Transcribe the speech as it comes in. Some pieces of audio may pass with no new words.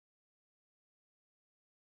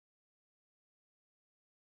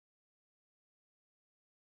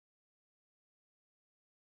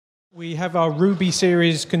We have our Ruby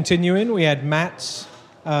series continuing. We had Matt's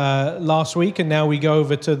last week, and now we go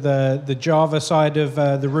over to the Java side of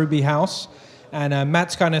the Ruby house. And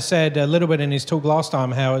Matt's kind of said a little bit in his talk last time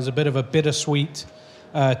how it was a bit of a bittersweet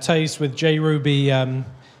taste with JRuby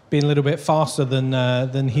being a little bit faster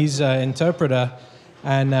than his interpreter.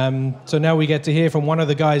 And so now we get to hear from one of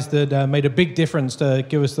the guys that made a big difference to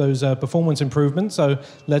give us those performance improvements. So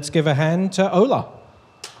let's give a hand to Ola.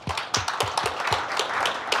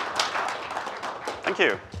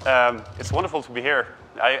 Thank you. It's wonderful to be here.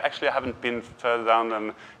 I actually haven't been further down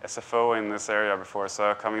than SFO in this area before,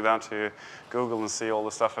 so coming down to Google and see all the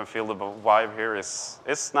stuff and feel the vibe here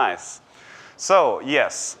is nice. So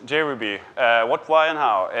yes, JRuby. What, why, and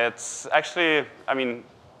how? It's actually, I mean,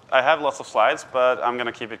 I have lots of slides, but I'm going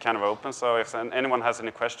to keep it kind of open. So if anyone has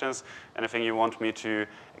any questions, anything you want me to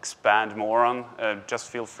expand more on, just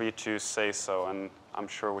feel free to say so, and I'm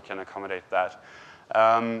sure we can accommodate that.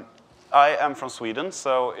 I am from Sweden,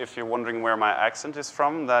 so if you're wondering where my accent is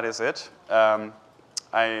from, that is it. I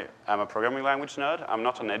am a programming language nerd. I'm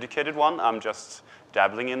not an educated one. I'm just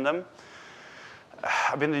dabbling in them.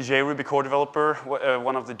 I've been the JRuby core developer,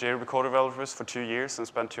 one of the JRuby core developers for 2 years, and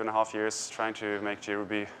spent 2.5 years trying to make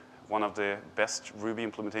JRuby one of the best Ruby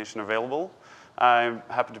implementation available. I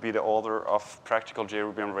happen to be the author of Practical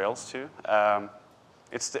JRuby on Rails too.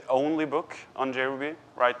 It's the only book on JRuby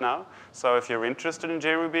right now. So if you're interested in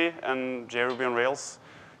JRuby and JRuby on Rails,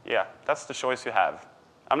 yeah, that's the choice you have.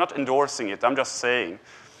 I'm not endorsing it, I'm just saying.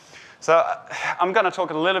 So I'm going to talk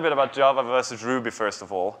a little bit about Java versus Ruby first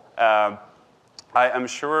of all. I am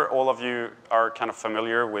sure all of you are kind of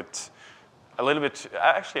familiar with a little bit,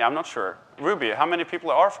 actually I'm not sure. Ruby, how many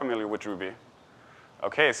people are familiar with Ruby?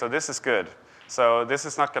 Okay, so this is good. So this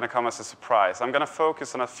is not going to come as a surprise. I'm going to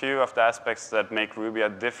focus on a few of the aspects that make Ruby a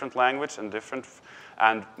different language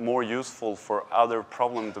and more useful for other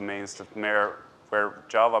problem domains that where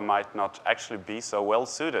Java might not actually be so well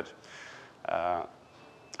suited. I'm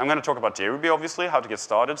going to talk about JRuby, obviously, how to get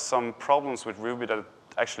started, some problems with Ruby that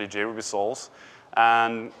actually JRuby solves,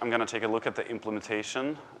 and I'm going to take a look at the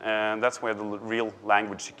implementation, and that's where the real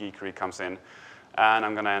language geekery comes in. And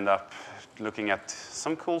I'm going to end up looking at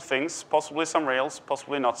some cool things, possibly some Rails,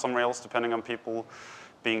 possibly not some Rails, depending on people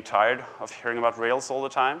being tired of hearing about Rails all the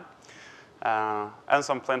time,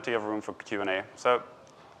 and plenty of room for Q&A. So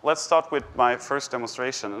let's start with my first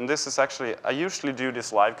demonstration. And this is actually, I usually do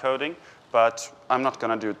this live coding, but I'm not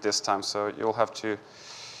going to do it this time, so you'll have to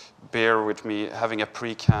bear with me having a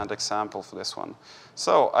pre-canned example for this one.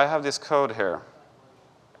 So I have this code here.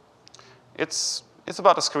 It's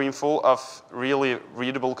about a screen full of really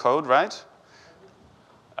readable code, right?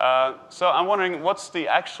 So I'm wondering, what's the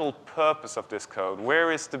actual purpose of this code?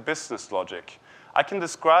 Where is the business logic? I can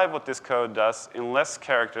describe what this code does in less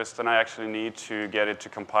characters than I actually need to get it to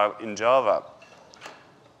compile in Java.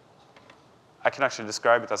 I can actually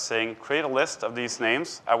describe it as saying, create a list of these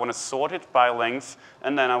names. I want to sort it by length,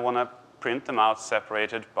 and then I want to print them out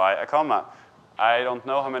separated by a comma. I don't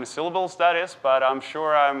know how many syllables that is, but I'm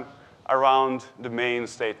sure I'm around the main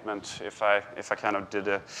statement if I kind of did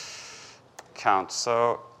a count.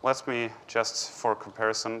 So let me just, for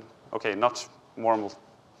comparison, okay, not normal.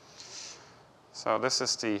 So this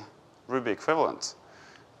is the Ruby equivalent.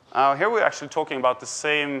 Here we're actually talking about the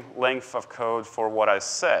same length of code for what I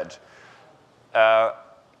said.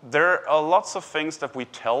 There are lots of things that we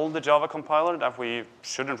tell the Java compiler that we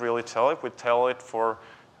shouldn't really tell it. We tell it for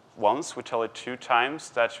once, we tell it 2 times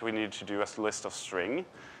that we need to do a list of string.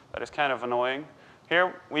 That is kind of annoying.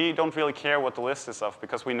 Here, we don't really care what the list is of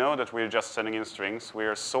because we know that we're just sending in strings. We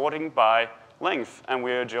are sorting by length, and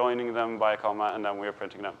we are joining them by a comma, and then we are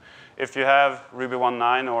printing them. If you have Ruby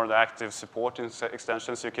 1.9 or the active support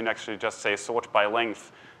extensions, you can actually just say sort by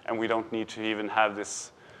length, and we don't need to even have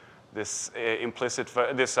this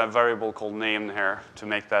variable called name here to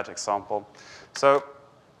make that example. So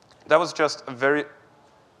that was just a very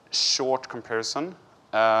short comparison,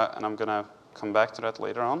 and I'm going to come back to that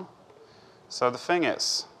later on. So the thing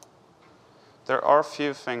is, there are a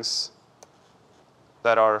few things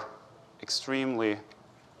that are extremely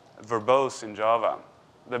verbose in Java.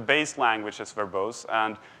 The base language is verbose,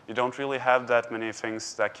 and you don't really have that many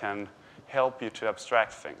things that can help you to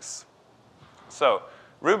abstract things. So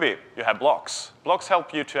Ruby, you have blocks. Blocks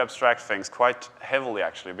help you to abstract things quite heavily,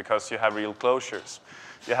 actually, because you have real closures.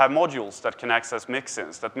 You have modules that can access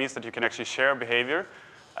mixins. That means that you can actually share behavior,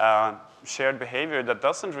 shared behavior that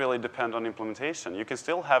doesn't really depend on implementation. You can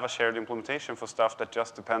still have a shared implementation for stuff that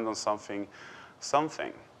just depends on something.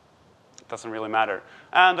 It doesn't really matter.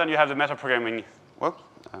 And then you have the metaprogramming. Well,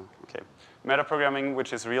 okay. Metaprogramming,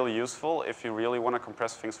 which is really useful if you really want to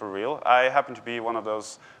compress things for real. I happen to be one of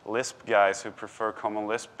those Lisp guys who prefer common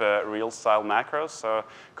Lisp real-style macros. So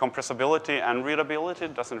compressibility and readability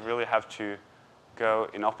doesn't really have to go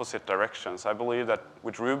in opposite directions. I believe that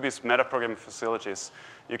with Ruby's metaprogramming facilities,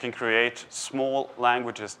 you can create small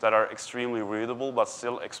languages that are extremely readable but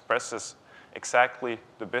still expresses exactly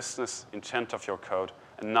the business intent of your code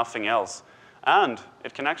and nothing else. And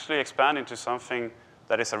it can actually expand into something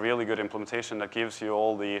that is a really good implementation that gives you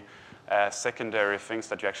all the secondary things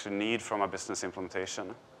that you actually need from a business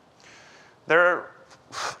implementation.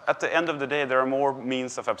 At the end of the day, there are more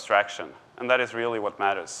means of abstraction, and that is really what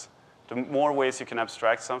matters. The more ways you can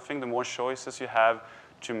abstract something, the more choices you have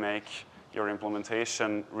to make your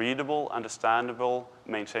implementation readable, understandable,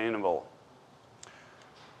 maintainable.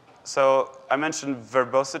 So I mentioned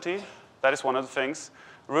verbosity. That is one of the things.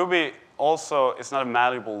 Ruby also is not a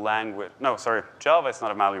malleable language. No, sorry, Java is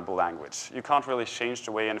not a malleable language. You can't really change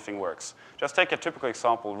the way anything works. Just take a typical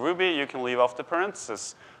example. Ruby, you can leave off the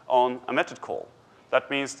parentheses on a method call. That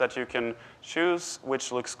means that you can choose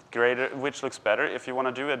which looks better. If you want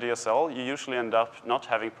to do a DSL, you usually end up not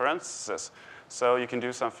having parentheses. So you can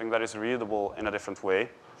do something that is readable in a different way.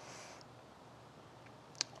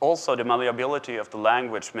 Also, the malleability of the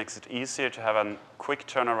language makes it easier to have a quick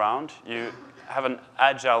turnaround. You have an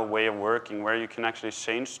agile way of working where you can actually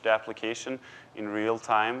change the application in real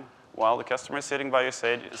time. While the customer is sitting by your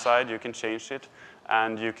side, you can change it,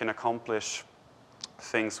 and you can accomplish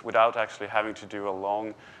things without actually having to do a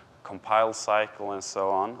long compile cycle and so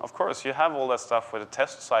on. Of course, you have all that stuff with a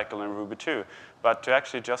test cycle in Ruby too, but to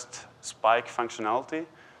actually just spike functionality,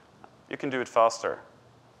 you can do it faster.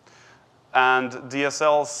 And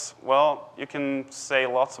DSLs, well, you can say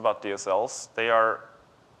lots about DSLs. They are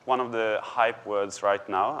one of the hype words right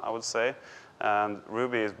now, I would say. And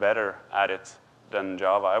Ruby is better at it than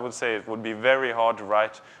Java. I would say it would be very hard to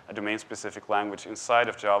write a domain-specific language inside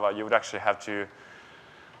of Java. You would actually have to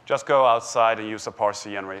just go outside and use a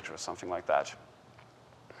parser generator or something like that.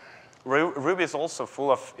 Ruby is also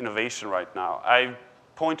full of innovation right now. I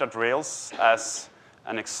point at Rails as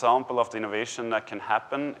an example of the innovation that can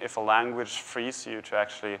happen if a language frees you to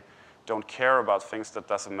actually don't care about things that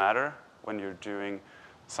doesn't matter when you're doing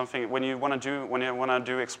something, when you want to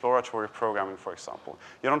do exploratory programming, for example.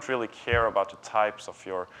 You don't really care about the types of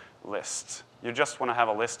your list. You just want to have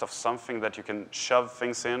a list of something that you can shove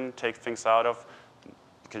things in, take things out of, you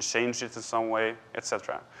can change it in some way,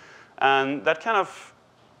 etc. And that kind of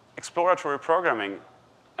exploratory programming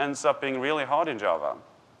ends up being really hard in Java.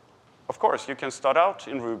 Of course, you can start out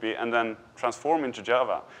in Ruby and then transform into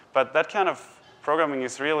Java. But that kind of programming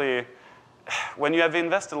is really, when you have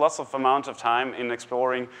invested lots of amount of time in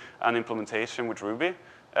exploring an implementation with Ruby,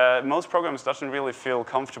 most programmers doesn't really feel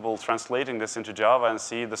comfortable translating this into Java and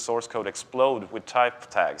see the source code explode with type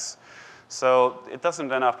tags. So it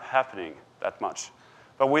doesn't end up happening that much.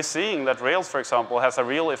 But we're seeing that Rails, for example, has a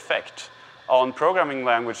real effect on programming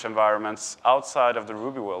language environments outside of the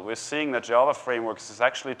Ruby world. We're seeing that Java frameworks is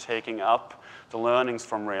actually taking up the learnings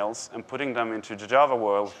from Rails and putting them into the Java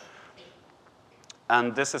world.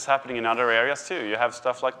 And this is happening in other areas too. You have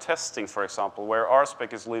stuff like testing, for example, where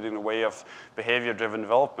RSpec is leading the way of behavior-driven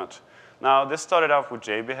development. Now, this started out with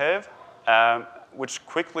JBehave, which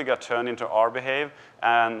quickly got turned into RBehave,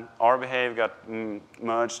 and RBehave got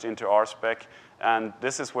merged into RSpec, and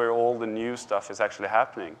this is where all the new stuff is actually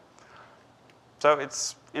happening. So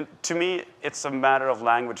to me, it's a matter of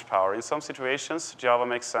language power. In some situations, Java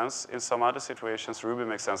makes sense. In some other situations, Ruby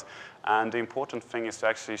makes sense. And the important thing is to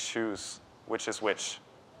actually choose which is which.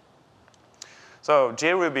 So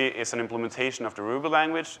JRuby is an implementation of the Ruby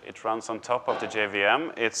language. It runs on top of the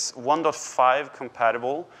JVM. It's 1.5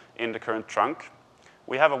 compatible in the current trunk.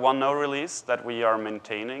 We have a 1.0 release that we are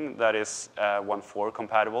maintaining that is 1.4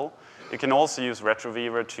 compatible. You can also use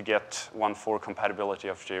RetroViewer to get 1.4 compatibility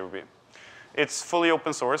of JRuby. It's fully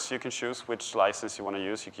open source. You can choose which license you want to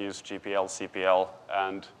use. You can use GPL, CPL,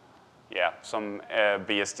 and yeah, some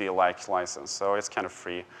BSD-like license. So it's kind of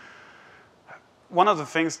free. One of the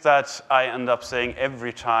things that I end up saying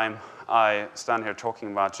every time I stand here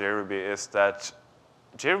talking about JRuby is that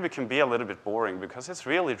JRuby can be a little bit boring because it's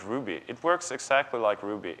really Ruby. It works exactly like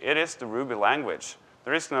Ruby. It is the Ruby language.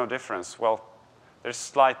 There is no difference. Well, there's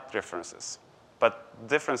slight differences, but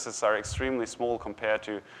differences are extremely small compared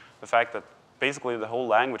to the fact that basically the whole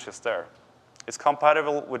language is there. It's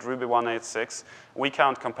compatible with Ruby 1.8.6. We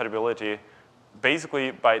count compatibility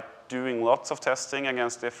basically by doing lots of testing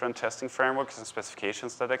against different testing frameworks and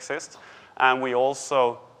specifications that exist. And we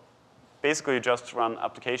also basically just run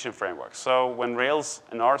application frameworks. So when Rails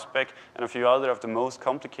and RSpec and a few other of the most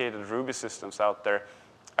complicated Ruby systems out there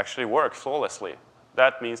actually work flawlessly.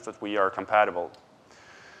 That means that we are compatible.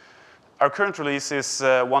 Our current release is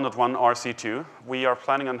 1.1 RC2. We are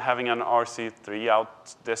planning on having an RC3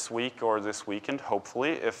 out this week or this weekend,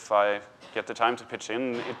 hopefully. If I get the time to pitch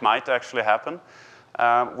in, it might actually happen.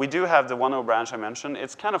 We do have the 1.0 branch I mentioned.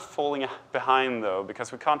 It's kind of falling behind, though,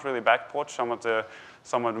 because we can't really backport some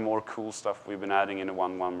of the more cool stuff we've been adding in the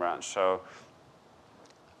 1.1 branch. So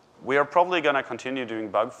we are probably going to continue doing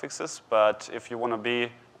bug fixes, but if you want to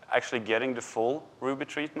be actually getting the full Ruby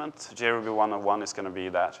treatment, JRuby 1.1 is going to be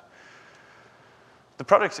that. The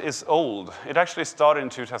project is old. It actually started in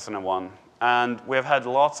 2001, and we have had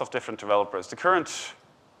lots of different developers. The current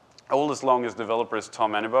oldest, longest developer is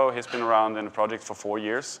Tom Enibo. He's been around in the project for 4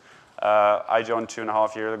 years. I joined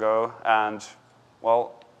 2.5 years ago, and,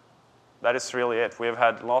 well, that is really it. We have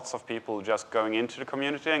had lots of people just going into the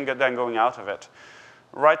community and then going out of it.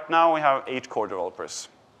 Right now, we have 8 core developers,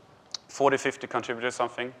 40, 50 contributors,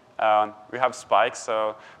 something. We have spikes,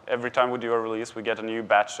 so every time we do a release, we get a new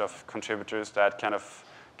batch of contributors that kind of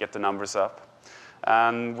get the numbers up.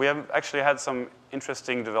 And we have actually had some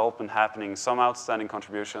interesting development happening, some outstanding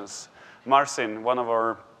contributions. Marcin, one of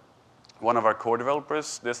our core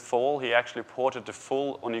developers, this fall, he actually ported the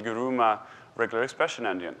full Oniguruma regular expression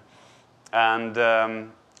engine. And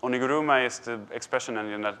Oniguruma is the expression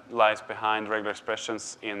engine that lies behind regular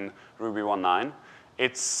expressions in Ruby 1.9.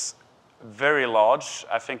 It's very large.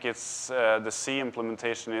 I think it's the C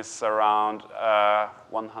implementation is around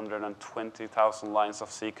 120,000 lines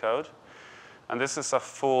of C code. And this is a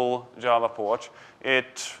full Java port.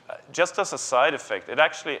 It, just as a side effect, it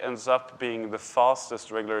actually ends up being the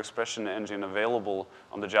fastest regular expression engine available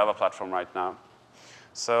on the Java platform right now.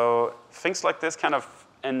 So things like this kind of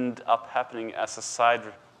end up happening as a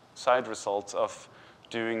side result of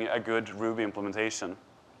doing a good Ruby implementation.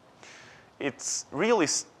 It's really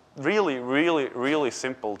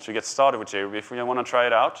simple to get started with JRuby. If you want to try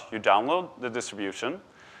it out, you download the distribution.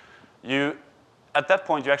 At that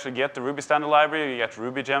point, you actually get the Ruby standard library, you get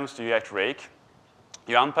Ruby gems, you get rake.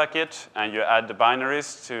 You unpack it, and you add the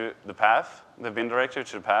binaries to the path, the bin directory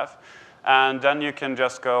to the path. And then you can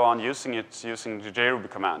just go on using it using the JRuby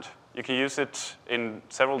command. You can use it in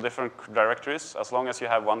several different directories. As long as you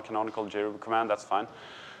have one canonical JRuby command, that's fine.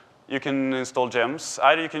 You can install gems.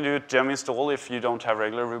 Either you can do gem install if you don't have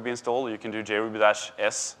regular Ruby install, or you can do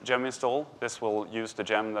JRuby-s gem install. This will use the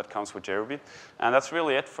gem that comes with JRuby. And that's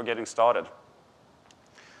really it for getting started.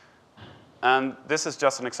 And this is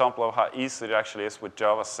just an example of how easy it actually is with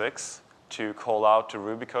Java 6 to call out to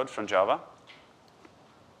Ruby code from Java.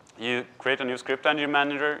 You create a new script engine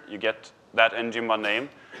manager, you get that engine by name,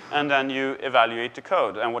 and then you evaluate the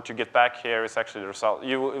code. And what you get back here is actually the result.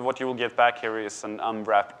 What you will get back here is an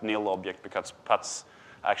unwrapped nil object because puts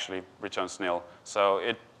actually returns nil. So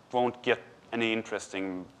it won't get any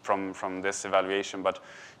interesting from this evaluation, but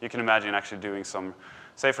you can imagine actually doing some,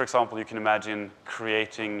 say for example, you can imagine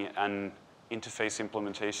creating an interface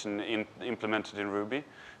implementation implemented in Ruby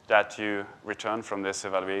that you return from this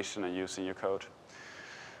evaluation and use in your code.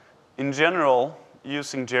 In general,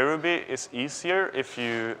 using JRuby is easier if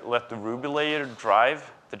you let the Ruby layer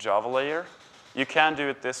drive the Java layer. You can do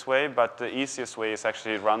it this way, but the easiest way is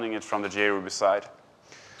actually running it from the JRuby side.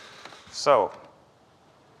 So,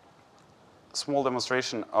 small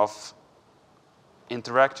demonstration of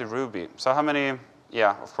interactive Ruby. So how many,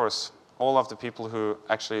 yeah, of course, all of the people who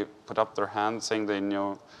actually put up their hand saying they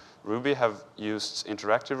know Ruby have used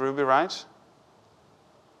interactive Ruby, right?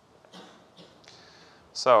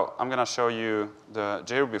 So I'm going to show you the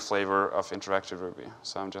JRuby flavor of interactive Ruby.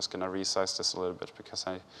 So I'm just going to resize this a little bit because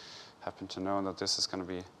I happen to know that this is going to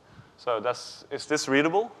be. So is this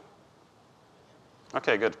readable?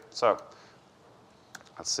 OK, good. So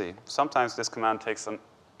let's see. Sometimes this command takes an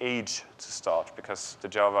age to start because the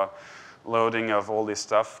Java loading of all this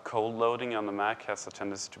stuff, cold loading on the Mac has a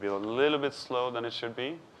tendency to be a little bit slow than it should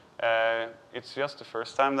be. It's just the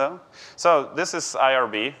first time, though. So this is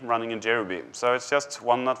IRB running in JRuby. So it's just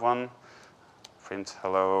 1.1, print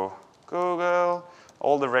hello Google.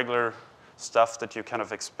 All the regular stuff that you kind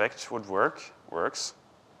of expect would works.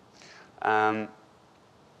 But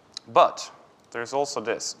there's also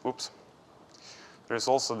this. Oops. There's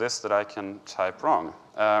also this that I can type wrong.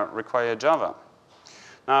 Require Java.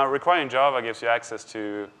 Now, requiring Java gives you access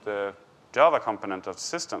to the Java component of the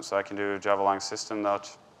system. So I can do Java lang system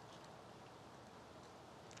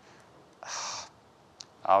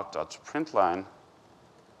out.println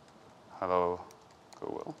hello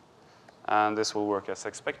Google. And this will work as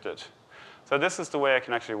expected. So this is the way I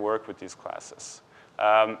can actually work with these classes.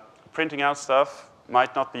 Printing out stuff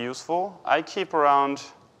might not be useful. I keep around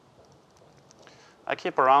I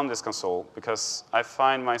keep around this console because I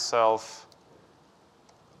find myself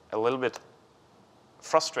a little bit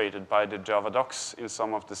frustrated by the Java docs in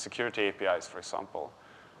some of the security APIs, for example.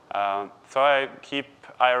 So I keep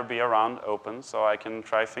IRB around open so I can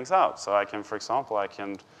try things out. So I can, for example, I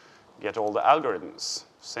can get all the algorithms.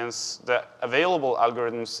 Since the available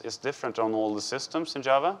algorithms is different on all the systems in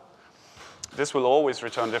Java, this will always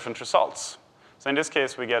return different results. So in this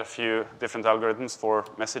case, we get a few different algorithms for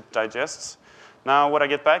message digests. Now what I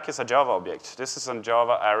get back is a Java object. This is a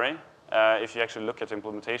Java array. If you actually look at the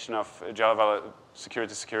implementation of Java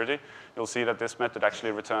security, you'll see that this method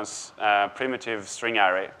actually returns a primitive string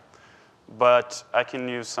array. But I can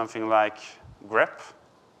use something like grep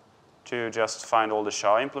to just find all the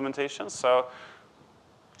SHA implementations. So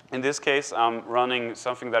in this case, I'm running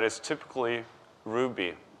something that is typically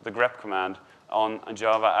Ruby, the grep command, on a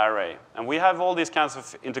Java array. And we have all these kinds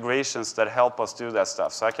of integrations that help us do that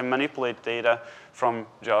stuff. So I can manipulate data from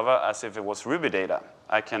Java as if it was Ruby data.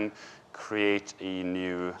 I can create a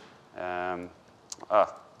new Java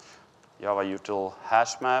util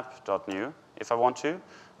hashmap.new if I want to.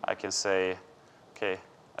 I can say, okay,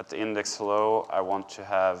 at the index hello, I want to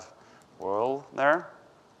have world there.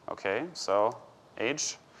 Okay, so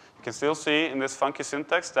age. You can still see in this funky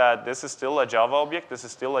syntax that this is still a Java object. This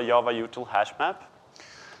is still a Java util hashmap.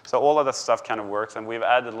 So all of that stuff kind of works, and we've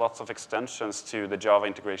added lots of extensions to the Java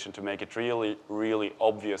integration to make it really, really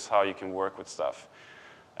obvious how you can work with stuff.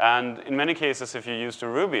 And in many cases, if you use the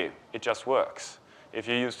Ruby, it just works. If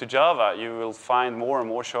you use the Java, you will find more and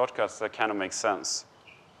more shortcuts that kind of make sense.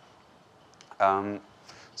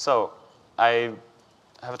 So I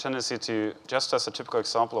have a tendency to, just as a typical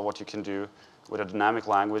example of what you can do with a dynamic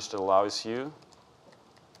language that allows you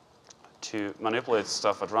to manipulate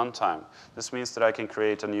stuff at runtime. This means that I can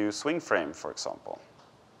create a new swing frame, for example.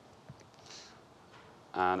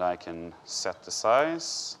 And I can set the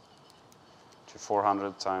size to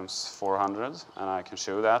 400 times 400, and I can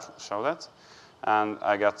show that. And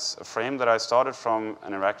I got a frame that I started from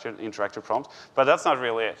an interactive prompt. But that's not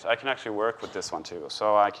really it. I can actually work with this one, too.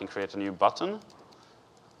 So I can create a new button,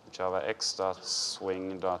 Java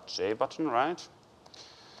x.swing.j button, right?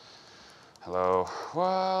 Hello.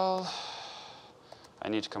 Well, I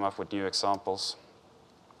need to come up with new examples.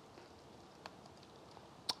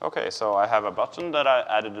 OK, so I have a button that I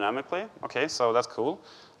added dynamically. OK, so that's cool.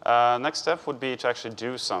 Next step would be to actually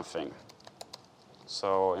do something.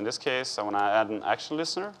 So in this case, I want to add an action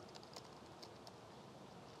listener.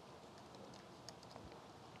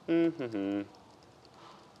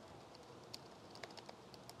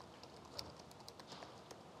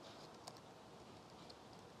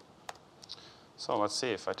 So let's see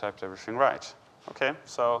if I typed everything right. OK,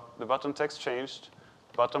 so the button text changed,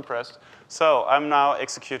 button pressed. So I'm now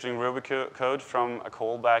executing Ruby code from a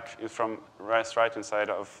callback from right inside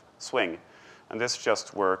of swing. And this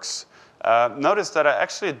just works. Notice that I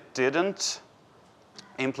actually didn't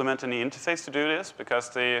implement any interface to do this, because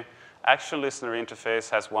the action listener interface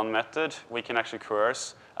has one method. We can actually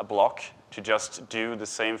coerce a block to just do the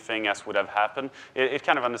same thing as would have happened. It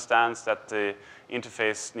kind of understands that the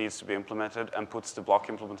interface needs to be implemented and puts the block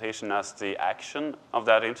implementation as the action of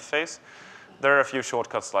that interface. There are a few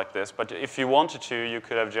shortcuts like this, but if you wanted to, you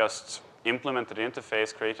could have just implemented the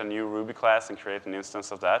interface, create a new Ruby class, and create an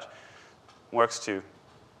instance of that. Works too.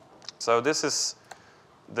 So this is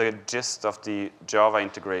the gist of the Java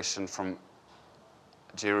integration from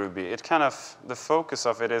JRuby. It kind of, the focus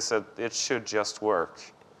of it is that it should just work.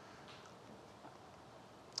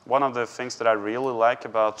 One of the things that I really like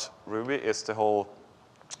about Ruby is the whole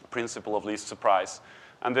principle of least surprise.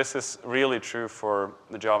 And this is really true for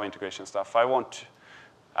the Java integration stuff. I want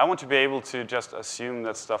to be able to just assume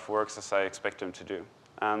that stuff works as I expect them to do.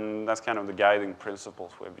 And that's kind of the guiding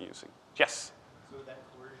principles we've been using. Yes? So that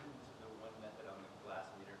coercion is the one method on the class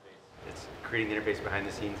interface. It's creating the interface behind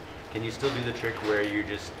the scenes. Can you still do the trick where you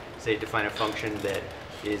just, say, define a function that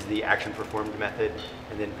is the action performed method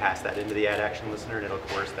and then pass that into the add action listener and it'll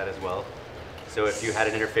coerce that as well? So if you had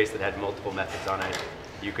an interface that had multiple methods on it,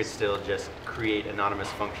 you could still just create anonymous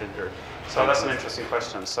functions or... So that's an interesting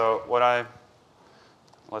question. So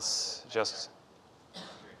let's just...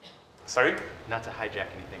 Sorry? Not to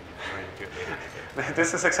hijack anything, we're going to do it later.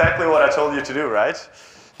 This is exactly what I told you to do, right?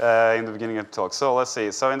 In the beginning of the talk. So let's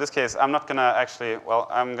see. So in this case, I'm not going to actually, well,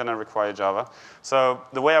 I'm going to require Java. So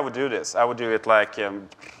the way I would do this, I would do it like,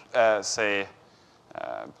 say,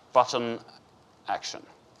 button action.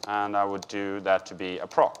 And I would do that to be a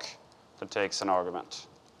proc that takes an argument.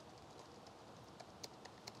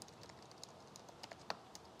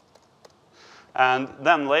 And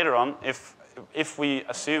then later on, if we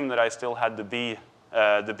assume that I still had the B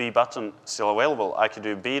the B button still available, I could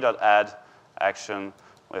do b.add action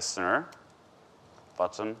listener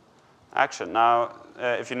button action. Now,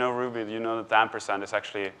 if you know Ruby, you know that the ampersand is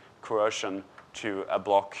actually coercion to a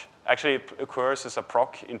block. Actually, it coerces a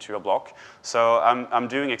proc into a block. So I'm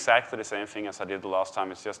doing exactly the same thing as I did the last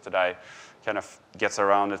time. It's just that I kind of gets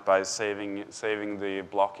around it by saving the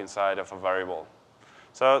block inside of a variable.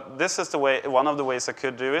 So this is the way, one of the ways I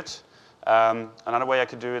could do it. Another way I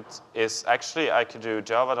could do it is actually I could do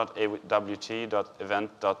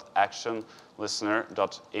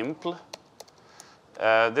java.awt.event.actionListener.impl.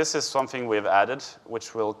 This is something we've added,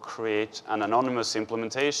 which will create an anonymous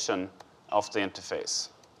implementation of the interface.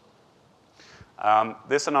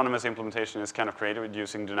 This anonymous implementation is kind of created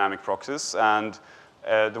using dynamic proxies, and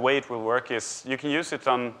the way it will work is you can use it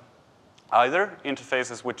on either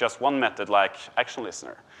interfaces with just one method, like action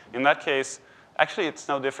listener. In that case, actually it's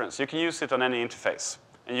no difference. You can use it on any interface,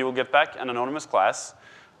 and you will get back an anonymous class.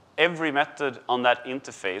 Every method on that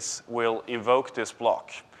interface will invoke this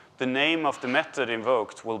block. The name of the method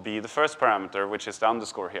invoked will be the first parameter, which is the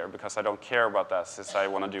underscore here, because I don't care about that, since I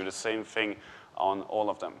want to do the same thing on all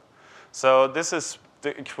of them. So this is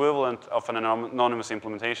the equivalent of an anonymous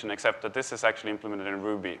implementation, except that this is actually implemented in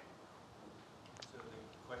Ruby. So the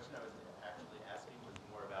question I was actually asking was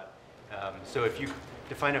more about, so if you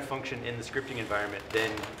define a function in the scripting environment,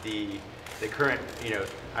 then the current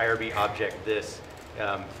IRB object, this,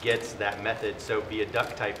 gets that method. So via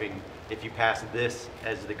duck typing, if you pass this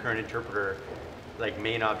as the current interpreter, like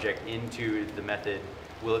main object into the method,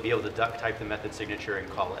 will it be able to duck type the method signature and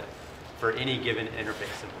call it for any given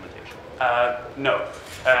interface implementation? No.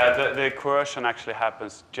 The coercion actually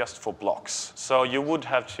happens just for blocks. So you would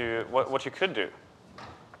have to, what you could do,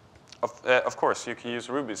 of course, you can use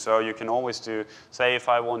Ruby. So you can always do, say if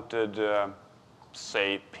I wanted,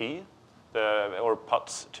 say, P, or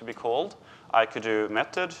puts to be called, I could do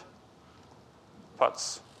method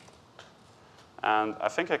puts. And I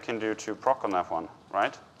think I can do toProc on that one,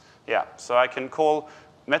 right? Yeah, so I can call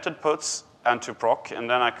method puts and toProc, and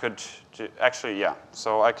then I could do, actually, yeah.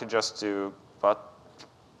 So I could just do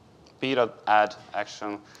b.add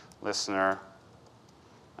action listener,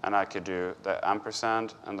 and I could do the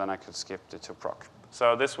ampersand, and then I could skip the toProc.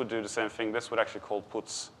 So this would do the same thing. This would actually call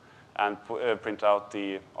puts and print out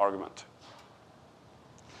the argument.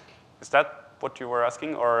 Is that what you were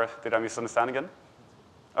asking, or did I misunderstand again?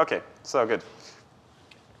 Okay, so good.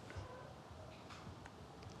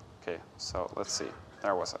 Okay, so let's see.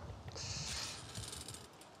 There was it.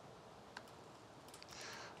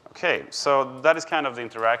 Okay, so that is kind of the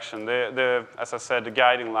interaction. As I said, the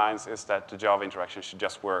guiding lines is that the Java interaction should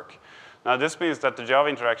just work. Now, this means that the Java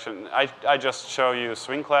interaction, I just show you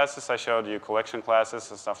swing classes, I showed you collection classes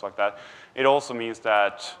and stuff like that. It also means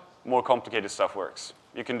that more complicated stuff works.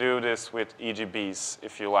 You can do this with EGBs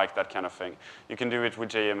if you like that kind of thing. You can do it with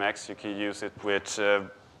JMX. You can use it with,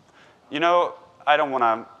 I don't want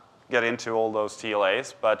to get into all those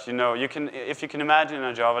TLAs, but you can, if you can imagine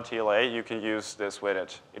a Java TLA, you can use this with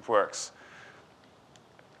it. It works.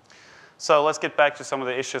 So let's get back to some of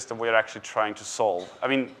the issues that we're actually trying to solve. I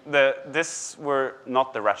mean, this were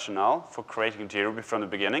not the rationale for creating JRuby from the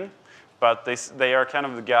beginning, but they are kind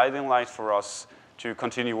of the guiding light for us to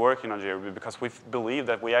continue working on JRuby, because we believe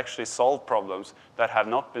that we actually solve problems that have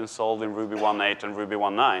not been solved in Ruby 1.8 and Ruby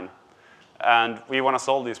 1.9. And we want to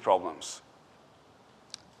solve these problems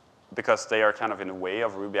because they are kind of in the way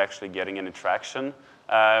of Ruby actually getting any traction.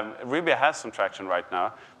 Ruby has some traction right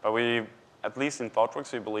now, but at least in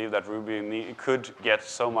ThoughtWorks, we believe that Ruby could get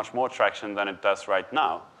so much more traction than it does right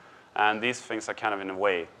now. And these things are kind of in the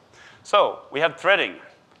way. So we have threading.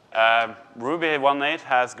 Ruby 1.8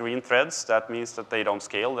 has green threads. That means that they don't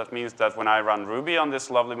scale. That means that when I run Ruby on this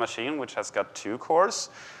lovely machine, which has got 2 cores,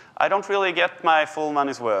 I don't really get my full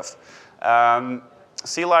money's worth.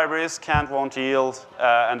 C libraries won't yield,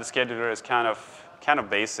 and the scheduler is kind of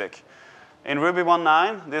basic. In Ruby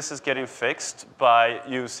 1.9, this is getting fixed by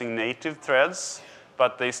using native threads,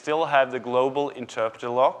 but they still have the global interpreter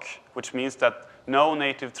lock, which means that no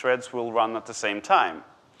native threads will run at the same time.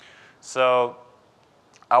 So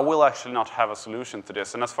I will actually not have a solution to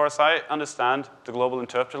this. And as far as I understand, the global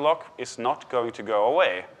interpreter lock is not going to go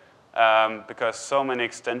away because so many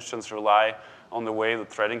extensions rely on the way the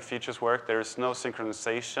threading features work. There is no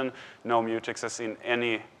synchronization, no mutexes in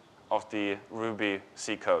any of the Ruby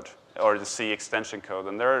C code or the C extension code.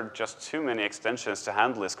 And there are just too many extensions to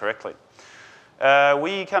handle this correctly.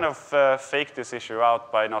 We kind of fake this issue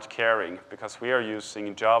out by not caring because we are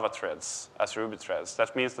using Java threads as Ruby threads.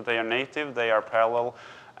 That means that they are native, they are parallel,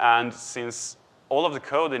 and since all of the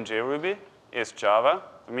code in JRuby is Java,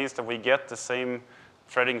 it means that we get the same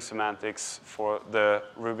threading semantics for the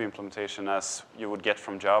Ruby implementation as you would get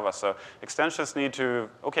from Java. So extensions need to,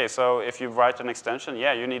 okay, so if you write an extension,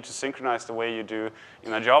 yeah, you need to synchronize the way you do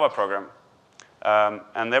in a Java program.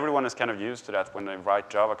 And everyone is kind of used to that when they write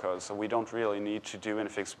Java code, so we don't really need to do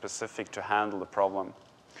anything specific to handle the problem.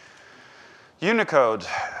 Unicode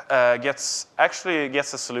actually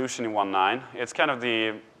gets a solution in 1.9. It's kind of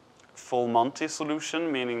the full Monty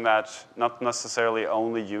solution, meaning that not necessarily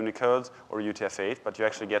only Unicode or UTF-8, but you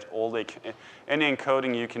actually get all any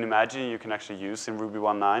encoding you can imagine you can actually use in Ruby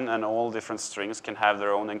 1.9, and all different strings can have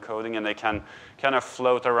their own encoding, and they can kind of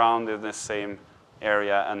float around in the same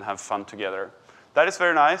area and have fun together. That is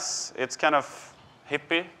very nice. It's kind of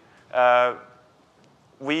hippie.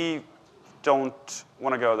 We don't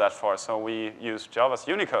want to go that far, so we use Java's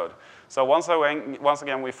Unicode. So once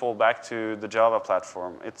again, we fall back to the Java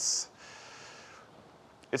platform.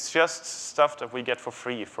 It's just stuff that we get for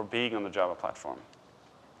free for being on the Java platform.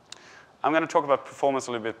 I'm going to talk about performance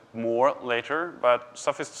a little bit more later, but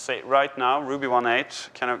suffice to say, right now, Ruby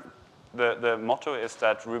 1.8, kind of the motto is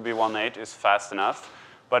that Ruby 1.8 is fast enough,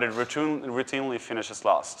 but it routinely finishes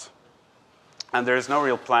last. And there is no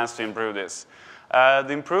real plans to improve this.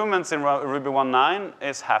 The improvements in Ruby 1.9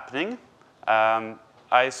 is happening.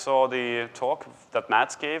 I saw the talk that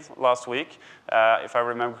Matt gave last week. If I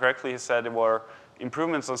remember correctly, he said there were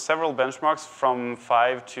improvements on several benchmarks from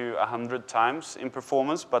 5 to 100 times in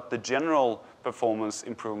performance, but the general performance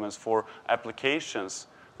improvements for applications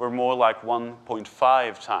were more like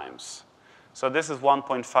 1.5 times. So this is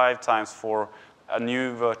 1.5 times for a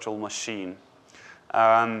new virtual machine.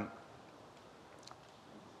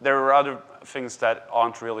 There are other things that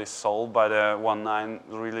aren't really solved by the 1.9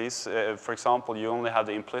 release. For example, you only have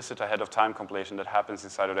the implicit ahead-of-time compilation that happens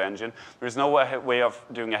inside of the engine. There is no way of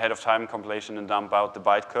doing ahead-of-time compilation and dump out the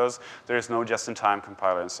bytecodes. There is no just-in-time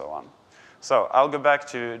compiler and so on. So I'll go back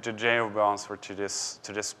to JRuby answer to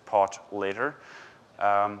this part later.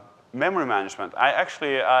 Memory management.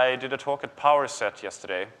 I did a talk at PowerSet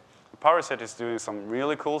yesterday. PowerSet is doing some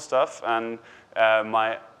really cool stuff, and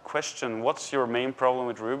my question, what's your main problem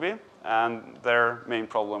with Ruby? And their main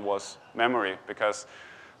problem was memory, because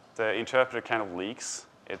the interpreter kind of leaks.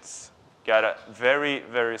 It's got a very,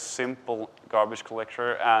 very simple garbage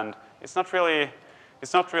collector, and it's not really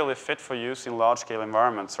fit for use in large-scale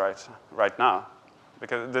environments right now,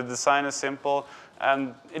 because the design is simple,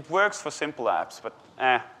 and it works for simple apps, but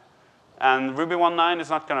And Ruby 1.9 is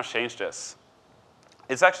not going to change this.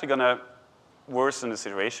 It's actually going to worsen the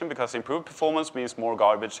situation, because improved performance means more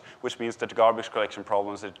garbage, which means that the garbage collection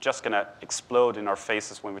problems are just going to explode in our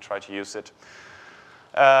faces when we try to use it.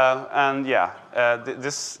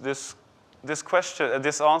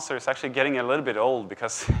 This answer is actually getting a little bit old,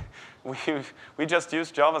 because we just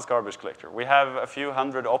use Java's garbage collector. We have a few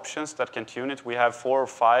hundred options that can tune it. We have 4 or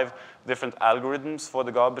 5 different algorithms for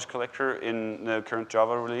the garbage collector in the current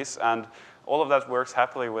Java release, and all of that works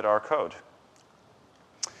happily with our code.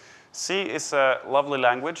 C is a lovely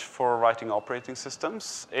language for writing operating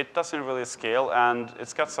systems. It doesn't really scale, and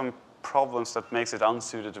it's got some problems that makes it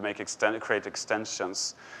unsuited to create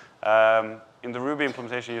extensions. In the Ruby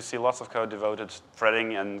implementation, you see lots of code devoted to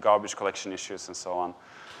threading and garbage collection issues and so on.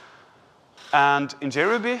 And in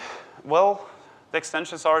JRuby, well, the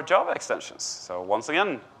extensions are Java extensions. So once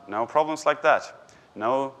again, no problems like that.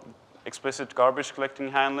 No explicit garbage collecting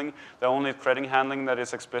handling. The only threading handling that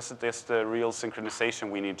is explicit is the real synchronization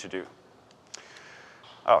we need to do.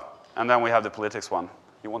 Oh, and then we have the politics one.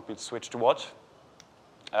 You want me to switch to what?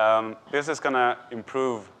 This is going to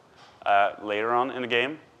improve later on in the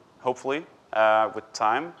game, hopefully, with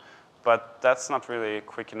time. But that's not really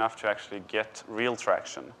quick enough to actually get real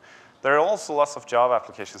traction. There are also lots of Java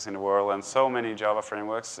applications in the world, and so many Java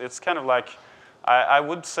frameworks. It's kind of like, I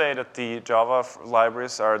would say that the Java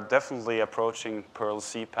libraries are definitely approaching Perl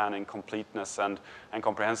CPAN in completeness and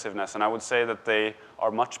comprehensiveness. And I would say that they are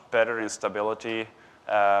much better in stability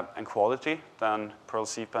and quality than Perl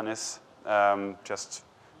CPAN is, just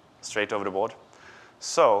straight over the board.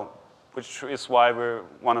 So, which is why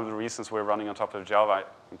one of the reasons we're running on top of Java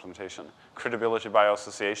implementation. Credibility by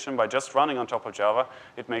association. By just running on top of Java,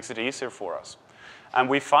 it makes it easier for us. And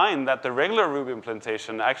we find that the regular Ruby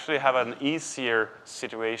implementation actually have an easier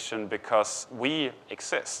situation because we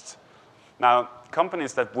exist. Now,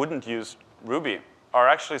 companies that wouldn't use Ruby are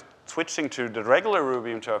actually switching to the regular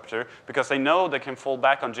Ruby interpreter because they know they can fall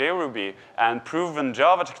back on JRuby and proven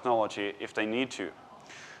Java technology if they need to.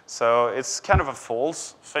 So it's kind of a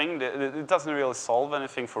false thing. It doesn't really solve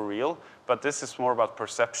anything for real, but this is more about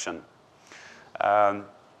perception.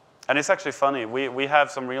 And it's actually funny. We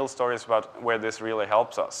have some real stories about where this really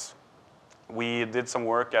helps us. we did some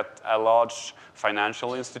work at a large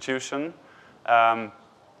financial institution. And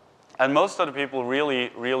most of the people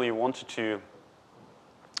really wanted to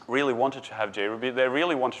have JRuby. They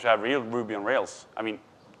really wanted to have real Ruby on Rails. I mean,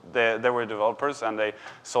 they were developers, and they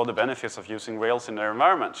saw the benefits of using Rails in their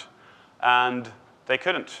environment. And they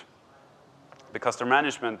couldn't, because their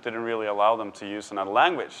management didn't really allow them to use another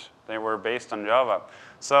language. They were based on Java.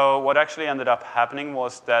 So what actually ended up happening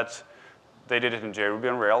was that they did it in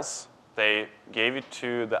JRuby on Rails. They gave it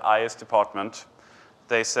to the IS department.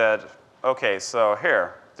 They said, OK, so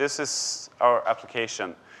here, this is our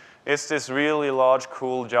application. It's this really large,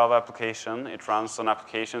 cool Java application. It runs on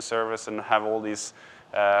application service and have all these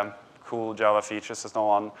cool Java features and so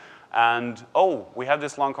on. And, oh, we have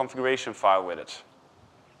this long configuration file with it,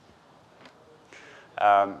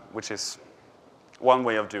 which is one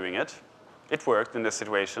way of doing it. It worked in this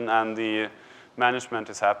situation, and the management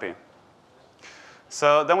is happy.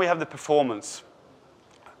 So then we have the performance.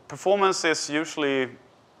 Performance is usually,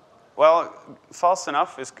 well, fast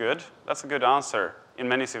enough is good. That's a good answer in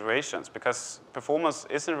many situations, because performance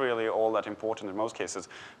isn't really all that important in most cases.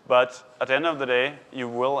 But at the end of the day, you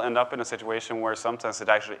will end up in a situation where sometimes it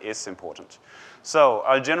actually is important. So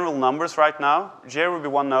our general numbers right now, JRuby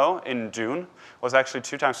 1.0 in June was actually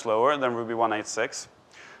 2 times slower than Ruby 1.8.6.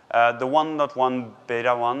 The 1.1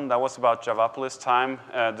 beta 1, that was about Javapolis time,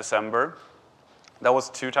 December. That was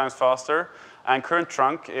 2 times faster. And current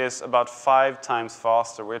trunk is about 5 times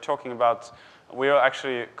faster. We're talking about, we are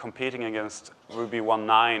actually competing against Ruby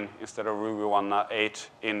 1.9 instead of Ruby 1.8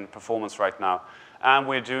 in performance right now. And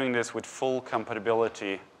we're doing this with full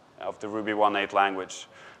compatibility of the Ruby 1.8 language.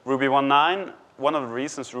 Ruby 1.9, one of the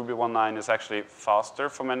reasons Ruby 1.9 is actually faster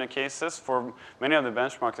for many cases, for many of the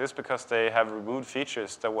benchmarks, is because they have removed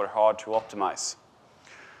features that were hard to optimize.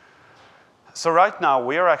 So right now,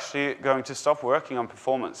 we are actually going to stop working on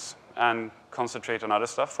performance and concentrate on other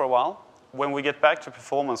stuff for a while. When we get back to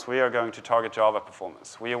performance, we are going to target Java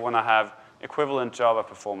performance. We want to have equivalent Java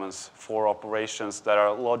performance for operations that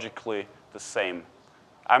are logically the same.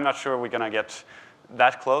 I'm not sure we're going to get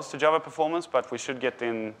that close to Java performance, but we should get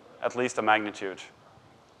in at least a magnitude.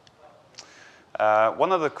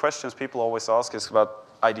 One of the questions people always ask is about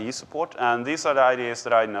IDE support, and these are the IDEs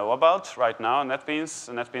that I know about right now: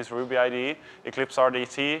 NetBeans Ruby IDE, Eclipse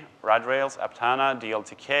RDT, RadRails, Aptana,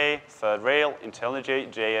 DLTK, Third Rail,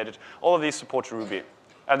 IntelliJ, JEdit. All of these support Ruby.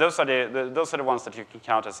 And those are the ones that you can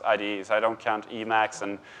count as IDEs. I don't count Emacs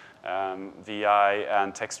and VI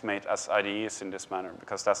and TextMate as IDEs in this manner,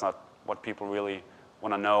 because that's not what people really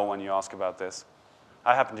want to know when you ask about this.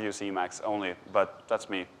 I happen to use Emacs only, but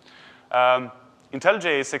that's me.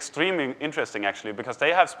 IntelliJ is extremely interesting, actually, because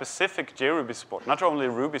they have specific JRuby support, not only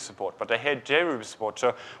Ruby support, but they have JRuby support.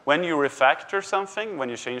 So when you refactor something, when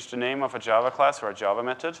you change the name of a Java class or a Java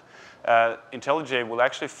method, IntelliJ will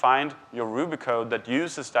actually find your Ruby code that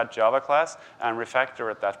uses that Java class and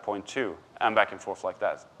refactor at that point too, and back and forth like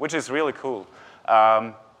that, which is really cool.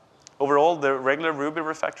 Overall, the regular Ruby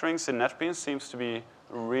refactorings in NetBeans seems to be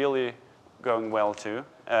really going well too,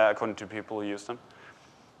 according to people who use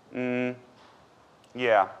them.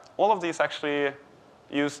 Yeah, all of these actually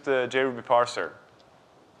use the JRuby parser,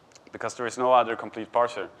 because there is no other complete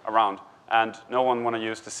parser around, and no one want to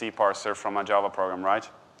use the C parser from a Java program, right?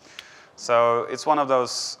 So it's one of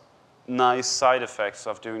those nice side effects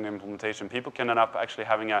of doing the implementation. People can end up actually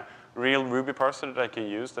having a real Ruby parser that I can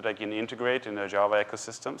use, that I can integrate in their Java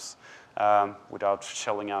ecosystems without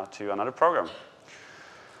shelling out to another program.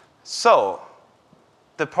 So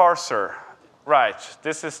the parser, right,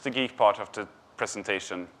 this is the geek part of the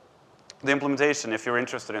presentation. The implementation, if you're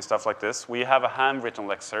interested in stuff like this, we have a handwritten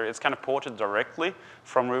lexer. It's kind of ported directly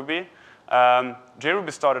from Ruby.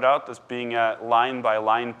 JRuby started out as being a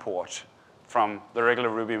line-by-line port from the regular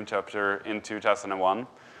Ruby interpreter in 2001.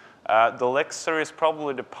 The lexer is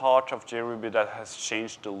probably the part of JRuby that has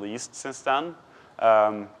changed the least since then.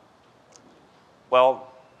 Well,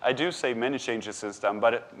 I do say many changes since then,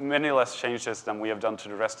 but many less changes than we have done to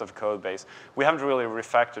the rest of the code base. We haven't really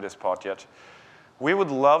refactored this part yet. We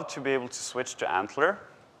would love to be able to switch to Antler.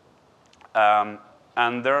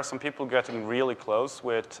 And there are some people getting really close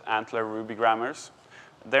with Antler Ruby grammars.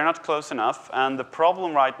 They're not close enough. And the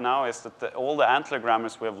problem right now is that all the Antler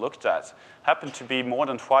grammars we have looked at happen to be more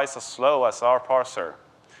than twice as slow as our parser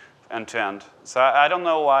end-to-end. So I don't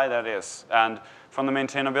know why that is. And from the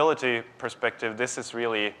maintainability perspective, this is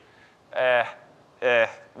really, I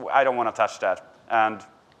don't want to touch that. And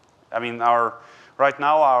I mean, right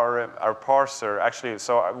now our parser, actually,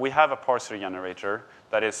 so we have a parser generator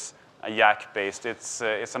that is a Yak-based. It's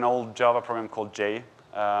an old Java program called J.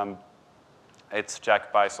 It's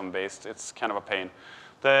Jack Bison based. It's kind of a pain.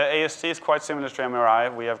 The AST is quite similar to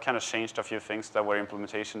MRI. We have kind of changed a few things that were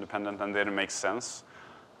implementation dependent and didn't make sense.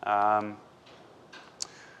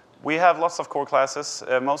 We have lots of core classes.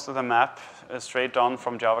 Most of them map straight on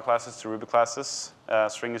from Java classes to Ruby classes.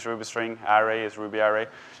 String is Ruby string, array is Ruby array.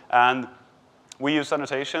 And we use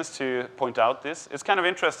annotations to point out this. It's kind of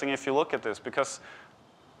interesting if you look at this, because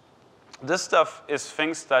this stuff is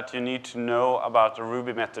things that you need to know about a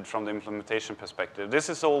Ruby method from the implementation perspective. This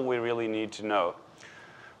is all we really need to know.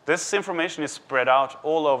 This information is spread out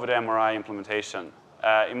all over the MRI implementation.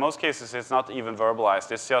 In most cases, it's not even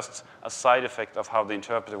verbalized. It's just a side effect of how the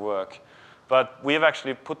interpreter works. But we have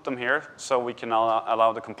actually put them here so we can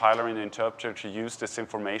allow the compiler and the interpreter to use this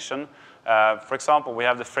information. For example, we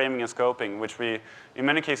have the framing and scoping, which we, in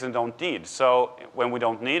many cases, don't need. So when we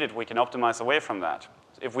don't need it, we can optimize away from that.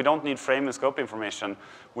 If we don't need frame and scope information,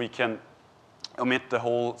 we can omit the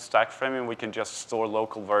whole stack framing. We can just store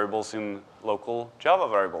local variables in local Java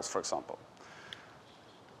variables, for example.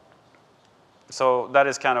 So that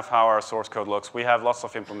is kind of how our source code looks. We have lots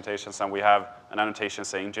of implementations, and we have an annotation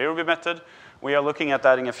saying JRuby method. We are looking at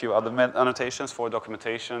adding a few other annotations for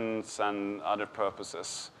documentations and other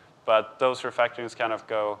purposes. But those refactorings kind of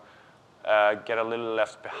go, get a little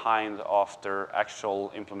left behind after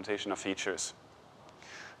actual implementation of features.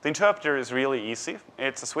 The interpreter is really easy.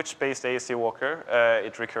 It's a switch-based AST walker.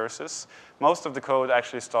 It recurses. Most of the code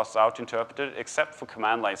actually starts out interpreted, except for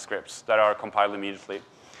command line scripts that are compiled immediately.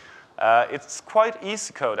 It's quite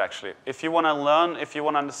easy code, actually. If you want to learn, if you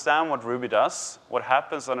want to understand what Ruby does, what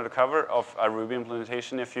happens under the cover of a Ruby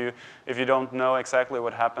implementation, if you don't know exactly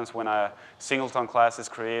what happens when a singleton class is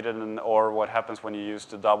created, or what happens when you use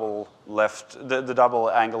the double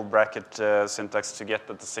angle bracket syntax to get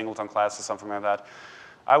that the singleton class is something like that,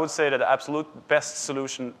 I would say that the absolute best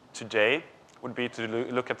solution today would be to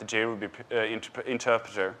look at the JRuby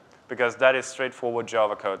interpreter, because that is straightforward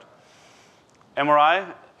Java code.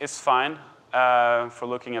 MRI is fine for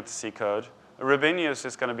looking at the C code. Rubinius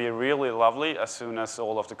is going to be really lovely as soon as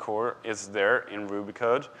all of the core is there in Ruby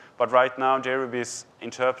code. But right now, JRuby's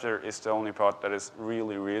interpreter is the only part that is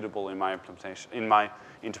really readable in my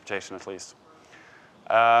interpretation at least.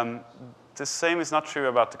 The same is not true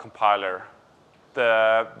about the compiler.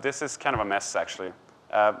 This is kind of a mess, actually.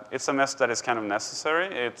 It's a mess that is kind of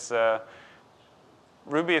necessary.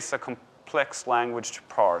 Ruby is a complex language to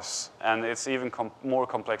parse, and it's even more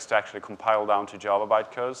complex to actually compile down to Java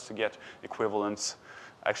bytecodes to get equivalent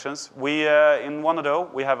actions. In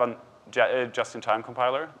 1.0, we have a just-in-time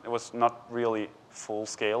compiler. It was not really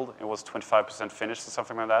full-scaled. It was 25% finished or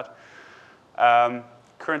something like that.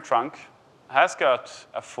 Current trunk has got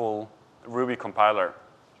a full Ruby compiler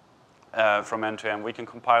from end to end. We can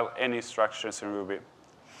compile any structures in Ruby.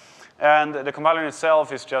 And the compiler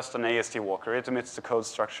itself is just an AST walker. It emits the code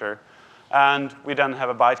structure. And we then have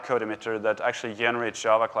a bytecode emitter that actually generates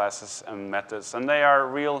Java classes and methods. And they are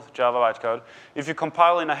real Java bytecode. If you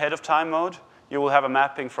compile in ahead of time mode, you will have a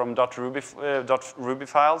mapping from .ruby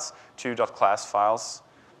files to .class files.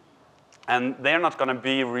 And they're not going to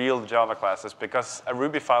be real Java classes, because a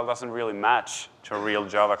Ruby file doesn't really match to a real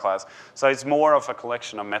Java class. So it's more of a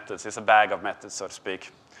collection of methods. It's a bag of methods, so to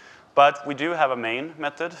speak. But we do have a main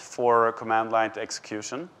method for command line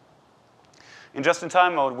execution. In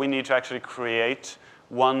just-in-time mode, we need to actually create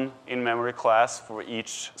one in-memory class for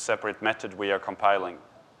each separate method we are compiling.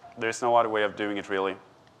 There's no other way of doing it, really.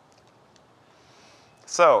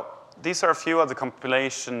 So these are a few of the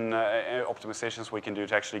compilation optimizations we can do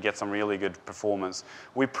to actually get some really good performance.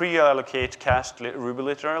 We pre-allocate cached Ruby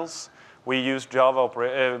literals. We use Java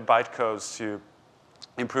bytecodes to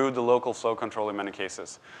improve the local flow control in many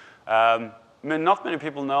cases. Not many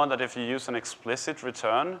people know that if you use an explicit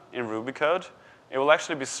return in Ruby code, it will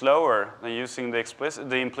actually be slower than using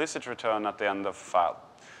the implicit return at the end of a file.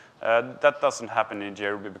 That doesn't happen in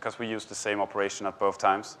JRuby because we use the same operation at both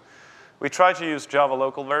times. We try to use Java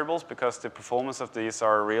local variables because the performance of these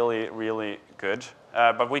are really, really good.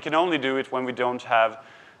 But we can only do it when we don't have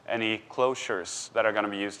any closures that are going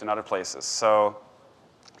to be used in other places. So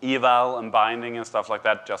eval and binding and stuff like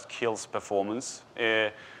that just kills performance.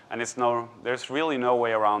 And there's really no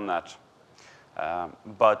way around that.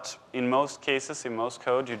 But in most cases, in most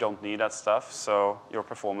code, you don't need that stuff. So your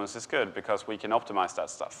performance is good because we can optimize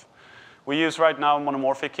that stuff. We use right now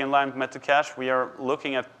monomorphic inline method cache. We are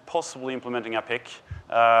looking at possibly implementing a pick.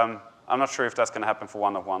 I'm not sure if that's going to happen for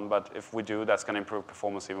 1.1, but if we do, that's going to improve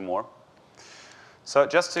performance even more. So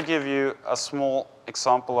just to give you a small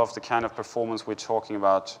example of the kind of performance we're talking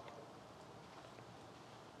about.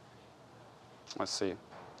 Let's see.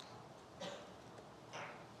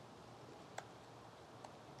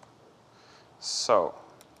 So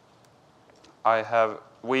I have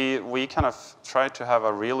we kind of try to have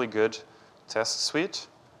a really good test suite.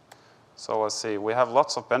 So let's see, we have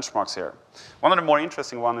lots of benchmarks here. One of the more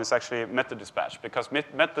interesting ones is actually method dispatch, because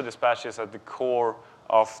method dispatch is at the core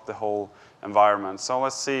of the whole environment. So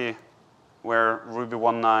let's see where Ruby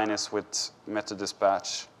 1.9 is with method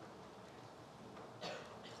dispatch.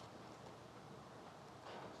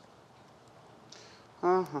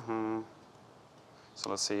 So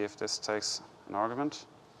let's see if this takes an argument.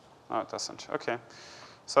 No, it doesn't. OK.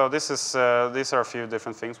 So this is, these are a few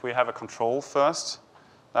different things. We have a control first.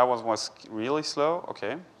 That one was really slow.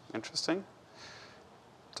 OK, interesting.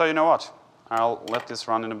 So you know what? I'll let this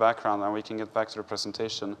run in the background, and we can get back to the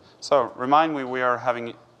presentation. So remind me, we are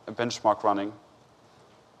having a benchmark running.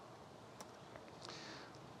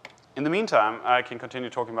 In the meantime, I can continue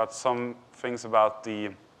talking about some things about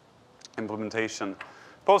the implementation.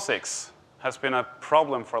 POSIX has been a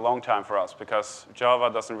problem for a long time for us, because Java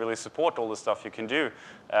doesn't really support all the stuff you can do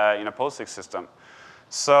in a POSIX system.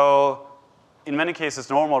 So in many cases,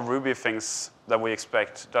 normal Ruby things that we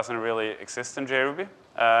expect doesn't really exist in JRuby.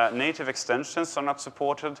 Native extensions are not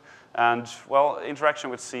supported, and well, interaction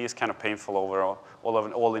with C is kind of painful overall,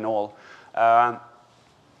 all in all.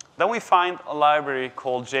 Then we find a library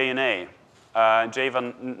called JNA,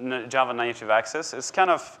 Java Native Access. It's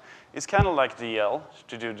kind of like DL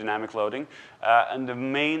to do dynamic loading, and the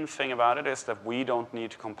main thing about it is that we don't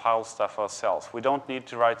need to compile stuff ourselves. We don't need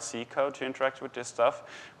to write C code to interact with this stuff.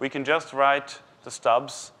 We can just write the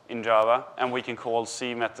stubs in Java, and we can call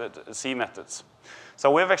C methods. So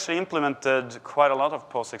we've actually implemented quite a lot of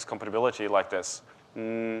POSIX compatibility like this.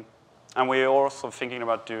 And we're also thinking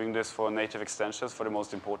about doing this for native extensions for the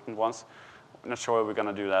most important ones. I'm not sure we're going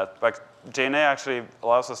to do that. But JNA actually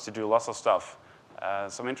allows us to do lots of stuff.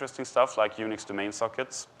 Some interesting stuff like Unix domain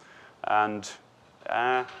sockets. And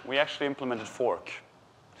we actually implemented fork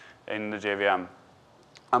in the JVM.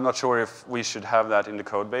 I'm not sure if we should have that in the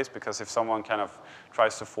code base, because if someone kind of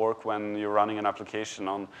tries to fork when you're running an application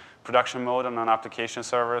on production mode on an application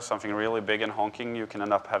server, something really big and honking, you can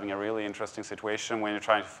end up having a really interesting situation when you're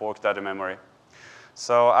trying to fork that in memory.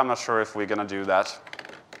 So I'm not sure if we're going to do that.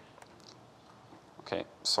 OK,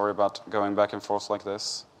 sorry about going back and forth like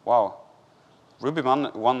this. Wow. Ruby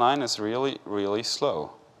 1.9 is really, really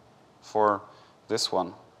slow for this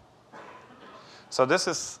one. So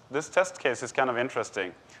this test case is kind of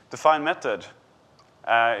interesting. Define method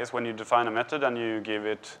is when you define a method and you give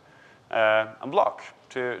it a block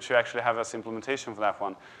to actually have as implementation for that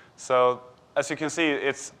one. So as you can see,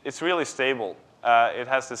 it's really stable. It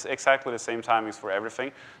has exactly the same timings for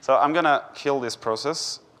everything. So I'm going to kill this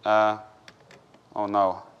process. Oh,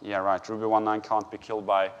 no. Yeah, right. Ruby 1.9 can't be killed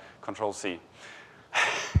by Control-C.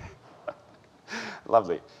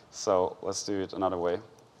 Lovely. So let's do it another way.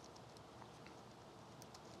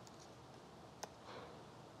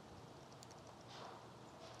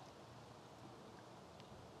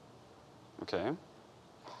 OK.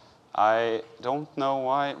 I don't know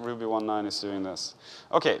why Ruby 1.9 is doing this.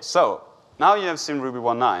 OK, so now you have seen Ruby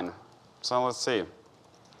 1.9. So let's see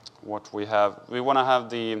what we have. We want to have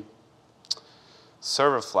the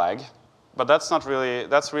server flag, but that's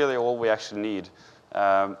really all we actually need.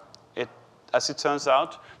 As it turns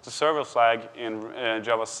out, the server flag in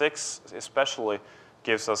Java 6 especially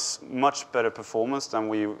gives us much better performance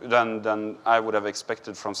than I would have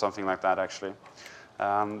expected from something like that, actually.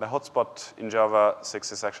 The hotspot in Java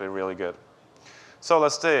 6 is actually really good. So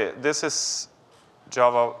let's see. This is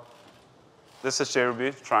JRuby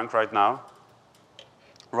trunk right now,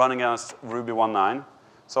 running as Ruby 1.9.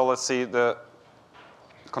 So let's see the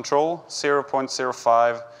control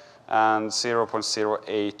 0.05 and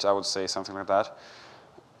 0.08, I would say, something like that.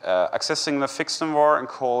 Accessing the fixed var and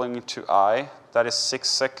calling to I. That is 6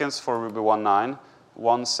 seconds for Ruby 1.9,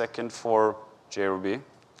 1 second for JRuby.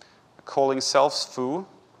 Calling self's foo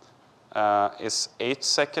is 8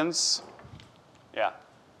 seconds. Yeah,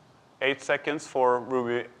 8 seconds for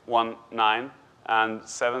Ruby 1.9 and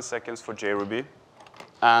 7 seconds for JRuby.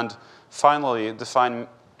 And finally, define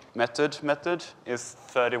method is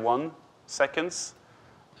 31 seconds.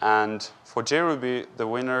 And for JRuby, the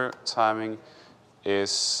winner timing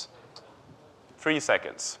is 3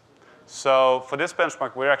 seconds. So for this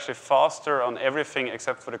benchmark, we're actually faster on everything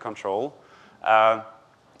except for the control.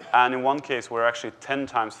 And in one case, we're actually 10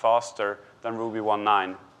 times faster than Ruby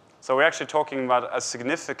 1.9. So we're actually talking about a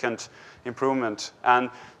significant improvement. And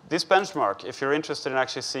this benchmark, if you're interested in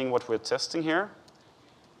actually seeing what we're testing here,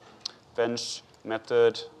 bench,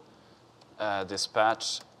 method,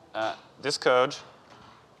 dispatch, this code.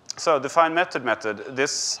 So define method.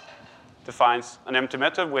 This defines an empty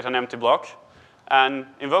method with an empty block and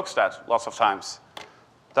invokes that lots of times.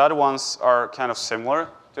 The other ones are kind of similar.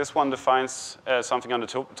 This one defines something on the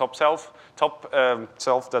top self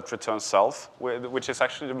that returns self, which is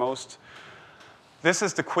actually the most. This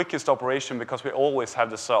is the quickest operation because we always have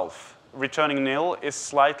the self. Returning nil is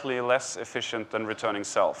slightly less efficient than returning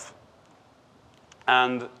self.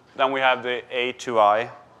 And then we have the A to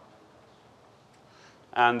I.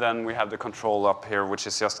 And then we have the control up here, which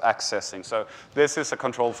is just accessing. So this is a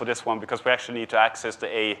control for this one because we actually need to access the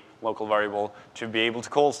A local variable to be able to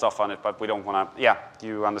call stuff on it, but we don't want to, yeah,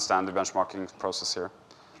 you understand the benchmarking process here.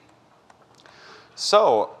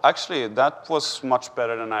 So actually, that was much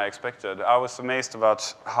better than I expected. I was amazed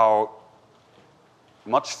about how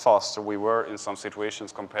much faster we were in some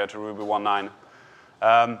situations compared to Ruby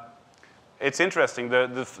 1.9. It's interesting,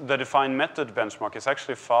 the defined method benchmark is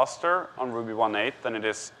actually faster on Ruby 1.8 than it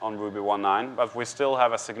is on Ruby 1.9, but we still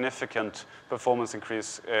have a significant performance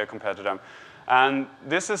increase compared to them. And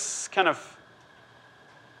this is kind of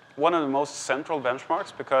one of the most central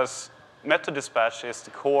benchmarks because method dispatch is the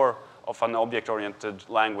core of an object-oriented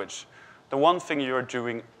language. The one thing you're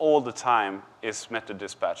doing all the time is method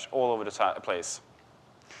dispatch, all over the place.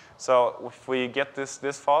 So if we get this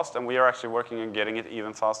fast, and we are actually working on getting it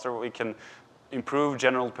even faster, we can improve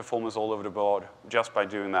general performance all over the board just by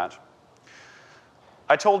doing that.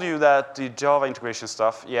 I told you that the Java integration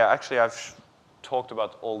stuff, yeah, actually I've talked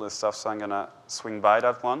about all this stuff, so I'm going to swing by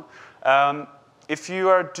that one. If you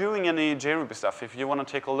are doing any JRuby stuff, if you want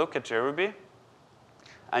to take a look at JRuby,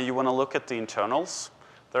 and you want to look at the internals,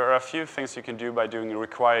 there are a few things you can do by doing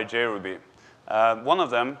require JRuby. One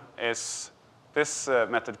of them is this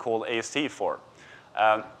method called AST4.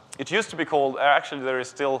 It used to be called, actually there is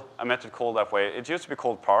still a method called that way. It used to be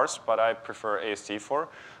called parse, but I prefer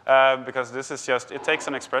AST4 because this is just, it takes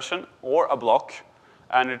an expression or a block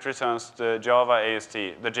and it returns the Java AST,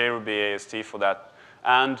 the JRuby AST for that.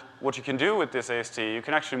 And what you can do with this AST, you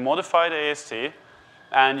can actually modify the AST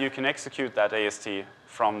and you can execute that AST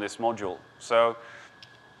from this module. So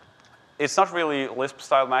it's not really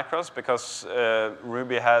Lisp-style macros because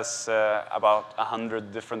Ruby has about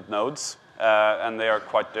 100 different nodes, and they are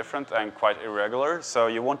quite different and quite irregular. So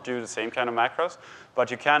you won't do the same kind of macros,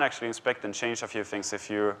 but you can actually inspect and change a few things if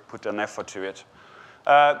you put an effort to it.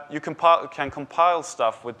 You can compile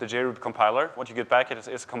stuff with the JRuby compiler. What you get back is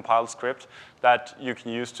a compiled script that you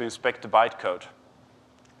can use to inspect the bytecode.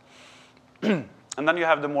 And then you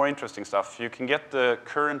have the more interesting stuff. You can get the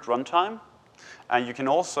current runtime, and you can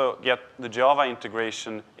also get the Java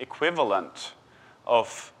integration equivalent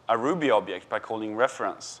of a Ruby object by calling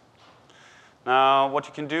reference. Now, what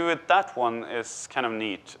you can do with that one is kind of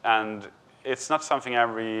neat, and it's not something I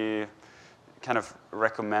really kind of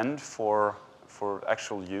recommend for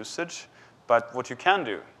actual usage, but what you can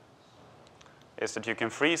do is that you can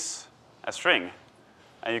freeze a string,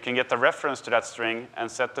 and you can get the reference to that string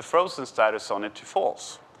and set the frozen status on it to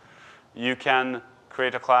false. You can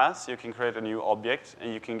create a class, you can create a new object,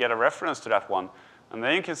 and you can get a reference to that one. And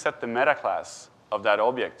then you can set the meta class of that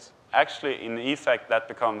object. Actually, in effect, that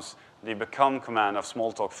becomes the become command of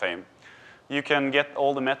Smalltalk fame. You can get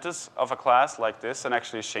all the methods of a class like this and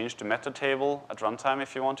actually change the method table at runtime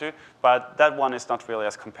if you want to. But that one is not really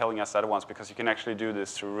as compelling as the other ones because you can actually do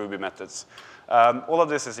this through Ruby methods. All of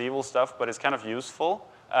this is evil stuff, but it's kind of useful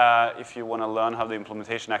if you want to learn how the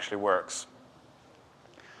implementation actually works.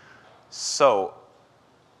 So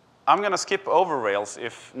I'm going to skip over Rails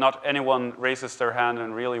if not anyone raises their hand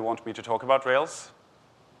and really wants me to talk about Rails.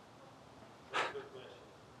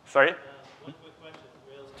 Sorry? One quick question.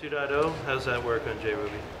 Rails 2.0, how does that work on JRuby?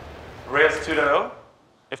 Rails 2.0,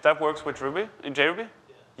 if that works with Ruby, in JRuby? Yeah.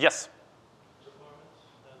 Yes. Performance,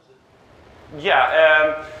 how's it?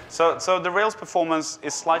 Yeah, so the Rails performance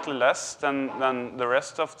is slightly less than the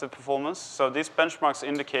rest of the performance. So these benchmarks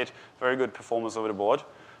indicate very good performance over the board.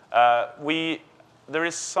 There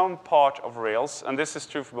is some part of Rails, and this is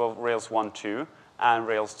true for both Rails 1.2 and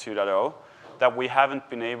Rails 2.0, that we haven't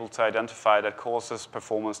been able to identify that causes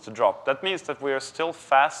performance to drop. That means that we are still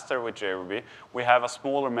faster with JRuby. We have a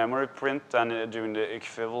smaller memory print than doing the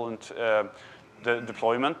equivalent the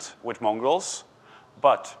deployment with mongrels,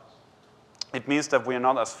 but it means that we are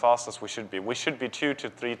not as fast as we should be. We should be 2 to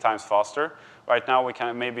 3 times faster. Right now, we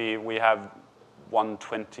have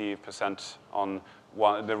 120% on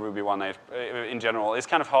the Ruby 1.8 in general. It's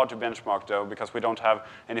kind of hard to benchmark, though, because we don't have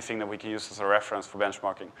anything that we can use as a reference for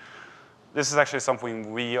benchmarking. This is actually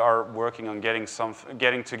something we are working on getting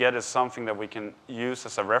together, something that we can use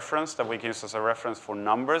as a reference, for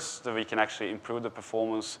numbers, that we can actually improve the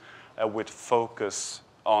performance with focus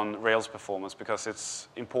on Rails performance, because it's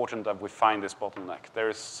important that we find this bottleneck. There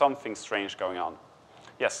is something strange going on.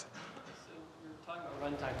 Yes? So we were talking about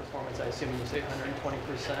runtime performance, I assume you say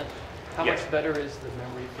 120%. How Yes. much better is the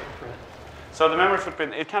memory footprint? So the memory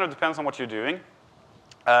footprint, it kind of depends on what you're doing.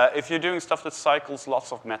 If you're doing stuff that cycles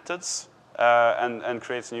lots of methods and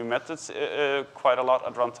creates new methods quite a lot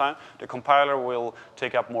at runtime, the compiler will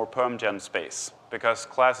take up more permgen space because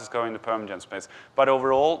class is going to permgen space. But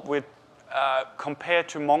overall, with compared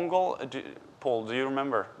to Mongol, Paul, do you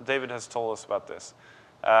remember? David has told us about this.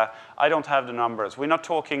 I don't have the numbers. We're not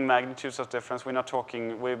talking magnitudes of difference.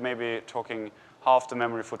 We're maybe talking half the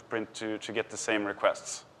memory footprint to get the same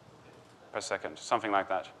requests per second, something like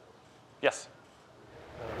that. Yes?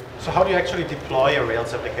 So how do you actually deploy a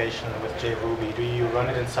Rails application with JRuby? Do you run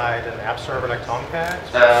it inside an app server like Tomcat?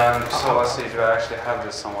 So let's see, do I actually have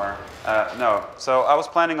this somewhere? No. So I was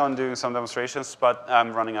planning on doing some demonstrations, but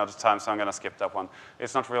I'm running out of time, so I'm going to skip that one.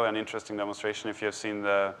 It's not really an interesting demonstration if you've seen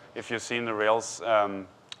the Rails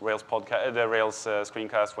Rails podcast, the Rails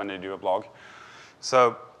screencast when they do a blog.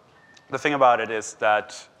 So the thing about it is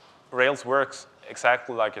that Rails works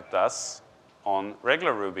exactly like it does on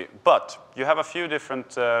regular Ruby, but you have a few different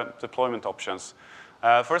deployment options.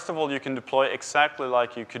 First of all, you can deploy exactly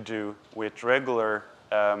like you could do with regular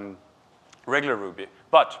Ruby,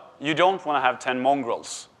 but you don't want to have 10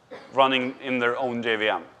 mongrels running in their own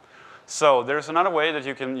JVM. So there's another way that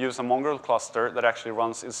you can use a mongrel cluster that actually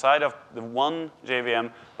runs inside of the one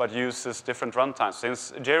JVM but uses different runtimes.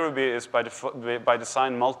 Since JRuby is by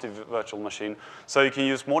design multi-virtual machine, so you can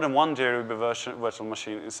use more than one JRuby virtual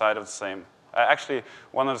machine inside of the same. Actually,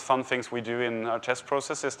 one of the fun things we do in our test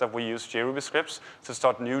process is that we use JRuby scripts to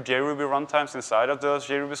start new JRuby runtimes inside of those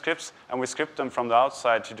JRuby scripts, and we script them from the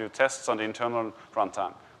outside to do tests on the internal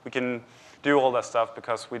runtime. We can do all that stuff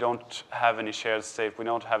because we don't have any shared state. We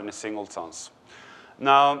don't have any singletons.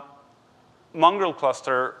 Now, mongrel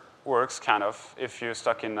cluster works kind of if you're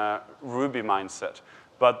stuck in a Ruby mindset,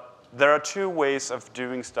 but there are two ways of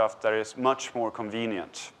doing stuff that is much more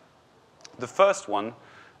convenient. The first one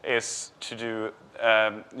is to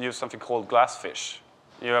use something called Glassfish.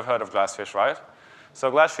 You have heard of Glassfish, right?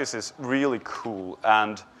 So Glassfish is really cool,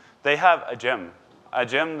 and they have a gem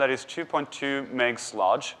that is 2.2 megs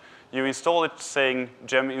large. You install it saying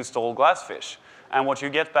gem install Glassfish, and what you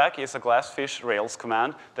get back is a Glassfish Rails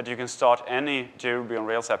command that you can start any JRuby on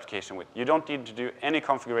Rails application with. You don't need to do any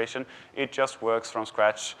configuration. It just works from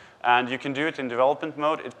scratch, and you can do it in development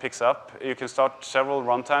mode. It picks up. You can start several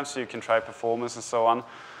runtimes, so you can try performance and so on.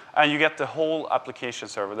 And you get the whole application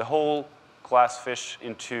server, the whole Glassfish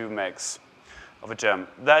in 2 megs of a gem.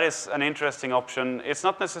 That is an interesting option. It's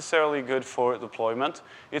not necessarily good for deployment.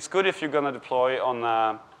 It's good if you're going to deploy on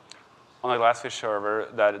a Glassfish server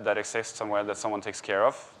that exists somewhere that someone takes care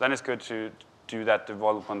of. Then it's good to do that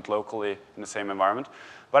development locally in the same environment.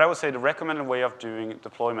 But I would say the recommended way of doing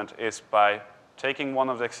deployment is by taking one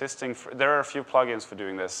of the existing, there are a few plugins for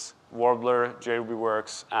doing this, Warbler, JRuby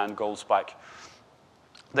Works, and Goldspike.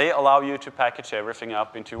 They allow you to package everything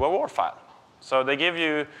up into a WAR file. So they give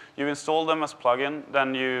you install them as plugin,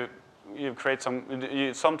 then you create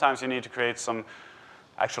some, sometimes you need to create some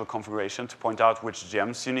actual configuration to point out which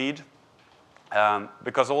gems you need.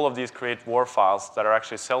 Because all of these create WAR files that are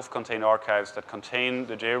actually self-contained archives that contain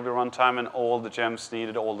the JRuby runtime and all the gems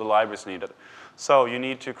needed, all the libraries needed. So you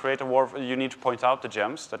need to create a WAR, you need to point out the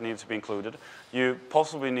gems that need to be included. You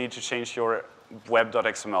possibly need to change your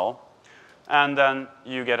web.xml. And then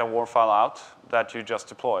you get a WAR file out that you just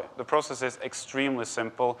deploy. The process is extremely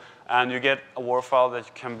simple, and you get a WAR file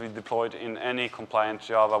that can be deployed in any compliant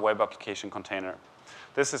Java web application container.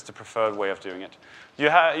 This is the preferred way of doing it. You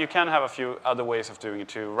can have a few other ways of doing it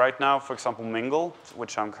too. Right now, for example, Mingle,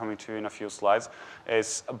 which I'm coming to in a few slides,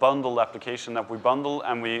 is a bundled application that we bundle,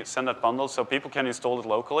 and we send that bundle so people can install it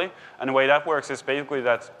locally. And the way that works is basically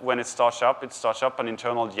that when it starts up an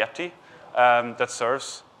internal Yeti that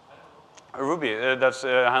serves Ruby that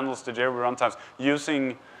handles the JRuby runtimes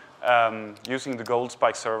using the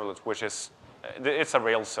Goldspike servlet, which is it's a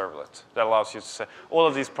Rails servlet that allows you to say all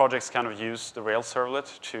of these projects kind of use the Rails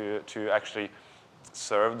servlet to actually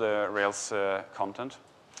serve the Rails content.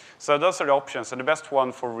 So those are the options, and the best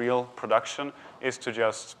one for real production is to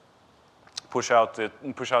just push out a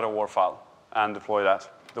WAR file and deploy that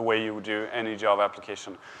the way you would do any Java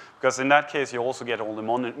application. Because in that case, you also get all the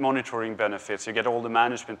monitoring benefits, you get all the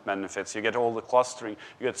management benefits, you get all the clustering,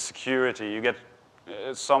 you get security, you get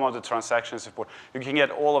some of the transaction support. You can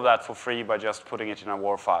get all of that for free by just putting it in a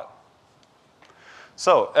WAR file.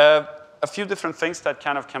 So a few different things that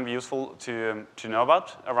kind of can be useful to know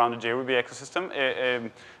about around the JRuby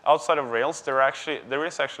ecosystem. Outside of Rails, there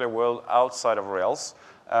is actually a world outside of Rails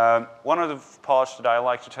One of the parts that I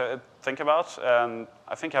like to think about, and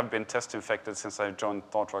I think I've been test infected since I joined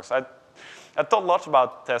ThoughtWorks. I thought a lot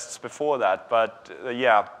about tests before that, but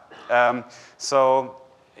yeah. So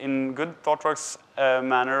in good ThoughtWorks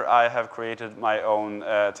manner, I have created my own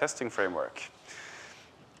testing framework.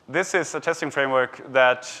 This is a testing framework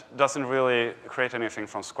that doesn't really create anything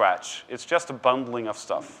from scratch. It's just a bundling of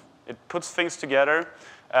stuff. It puts things together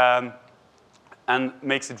and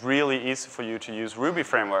makes it really easy for you to use Ruby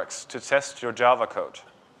frameworks to test your Java code.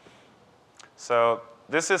 So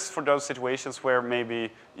this is for those situations where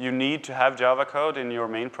maybe you need to have Java code in your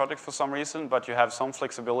main project for some reason, but you have some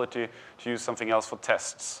flexibility to use something else for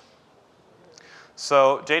tests.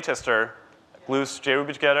 So JTester glues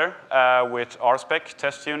JRuby together with RSpec,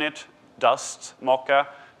 test unit, Dust, Mocha,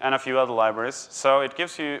 and a few other libraries. So it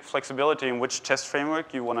gives you flexibility in which test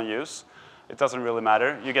framework you want to use. It doesn't really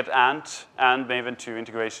matter. You get Ant and Maven 2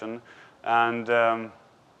 integration. And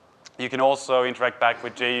you can also interact back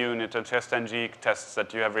with JUnit and TestNG tests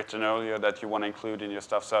that you have written earlier that you want to include in your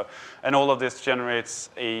stuff. So, and all of this generates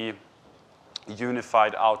a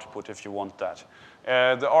unified output if you want that.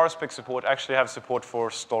 The RSpec support actually have support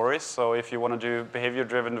for stories. So if you want to do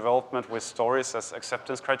behavior-driven development with stories as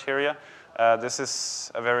acceptance criteria, this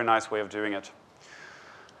is a very nice way of doing it.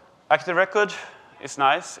 Active Record is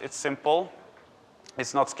nice. It's simple.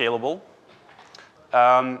 It's not scalable.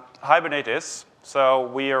 Hibernate is. So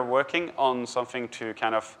we are working on something to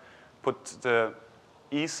kind of put the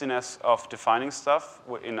easiness of defining stuff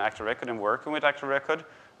in Active Record and working with Active Record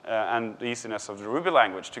and the easiness of the Ruby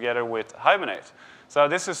language together with Hibernate. So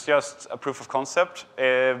this is just a proof of concept.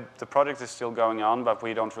 The project is still going on, but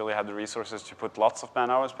we don't really have the resources to put lots of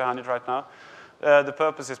man-hours behind it right now. The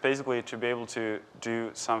purpose is basically to be able to do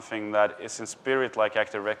something that is in spirit like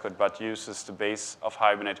Active Record, but uses the base of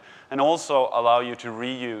Hibernate, and also allow you to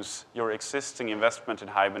reuse your existing investment in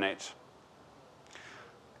Hibernate.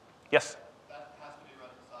 Yes? That has to be run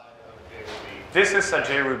inside of JRuby. This is a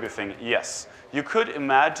JRuby thing, yes. You could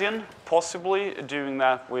imagine possibly doing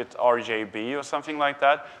that with RJB or something like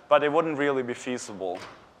that, but it wouldn't really be feasible.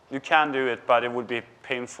 You can do it, but it would be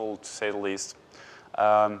painful to say the least.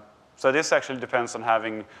 So this actually depends on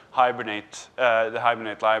having Hibernate, the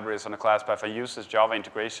Hibernate libraries on a class path that uses Java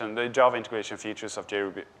integration, the Java integration features of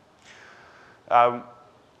JRuby.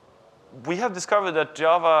 We have discovered that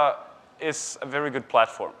Java is a very good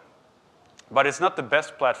platform, but it's not the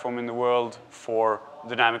best platform in the world for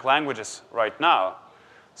dynamic languages right now.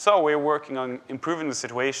 So we're working on improving the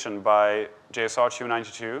situation by JSR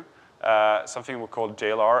 292, something we call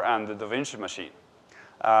JLR, and the DaVinci machine.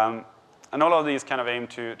 And all of these kind of aim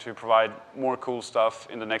to provide more cool stuff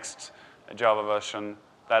in the next Java version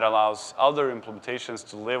that allows other implementations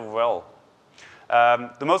to live well.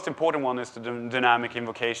 The most important one is the dynamic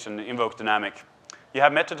invocation, invoke dynamic. You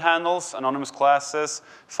have method handles, anonymous classes,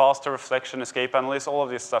 faster reflection, escape analysis, all of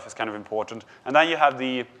this stuff is kind of important. And then you have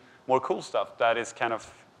the more cool stuff that is kind of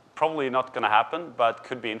probably not going to happen, but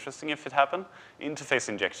could be interesting if it happened. Interface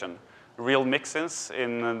injection, real mixins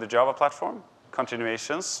in the Java platform.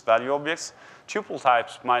 Continuations, value objects. Tuple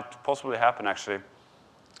types might possibly happen, actually.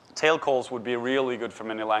 Tail calls would be really good for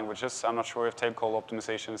many languages. I'm not sure if tail call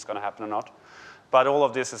optimization is going to happen or not. But all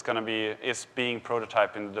of this is going to be being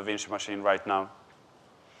prototyped in the DaVinci machine right now.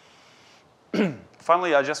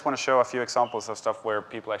 Finally, I just want to show a few examples of stuff where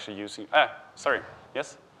people actually using. Sorry.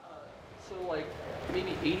 Yes? So like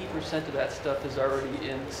maybe 80% of that stuff is already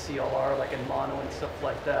in CLR, like in Mono and stuff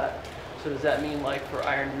like that. So does that mean like for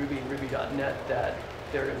Iron Ruby and Ruby.net that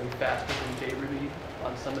they're going to be faster than JRuby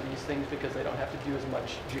on some of these things because they don't have to do as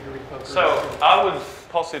much jiggery pokery? So I would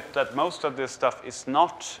posit that most of this stuff is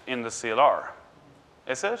not in the CLR.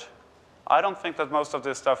 Is it? I don't think that most of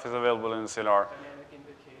this stuff is available in the CLR. Dynamic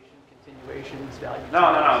invocation, continuations, value.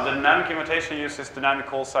 No. The dynamic invitation uses dynamic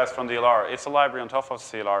call size from DLR. It's a library on top of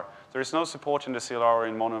CLR. There is no support in the CLR or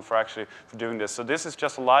in Mono for doing this. So this is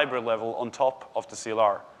just a library level on top of the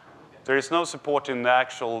CLR. There is no support in the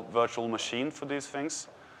actual virtual machine for these things.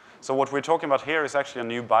 So what we're talking about here is actually a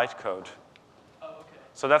new bytecode. Oh, okay.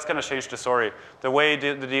 So that's going to change the story. The way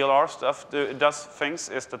the DLR stuff does things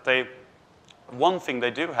is that one thing they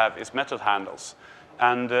do have is method handles.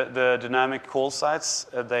 And the dynamic call sites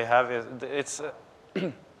they have, it's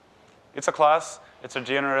a class, it's a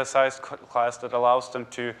generalized class that allows them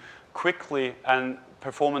to quickly and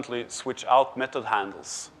performantly switch out method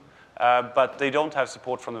handles. But they don't have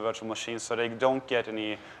support from the virtual machine, so they don't get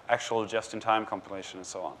any actual just-in-time compilation and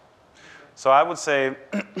so on. So I would say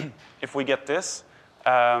if we get this,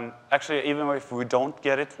 actually even if we don't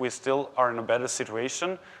get it, we still are in a better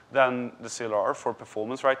situation than the CLR for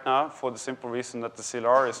performance right now, for the simple reason that the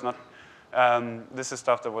CLR is not This is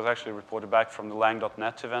stuff that was actually reported back from the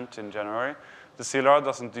lang.net event in January. The CLR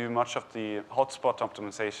doesn't do much of the hotspot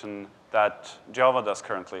optimization that Java does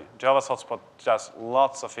currently. Java's hotspot does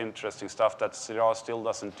lots of interesting stuff that CLR still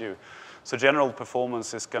doesn't do. So general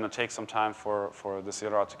performance is going to take some time for the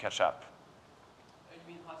CLR to catch up.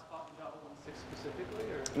 You mean hotspot in Java 1.6 specifically?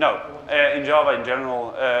 Or No, in Java in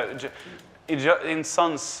general. In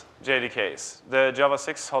Sun's JDKs, the Java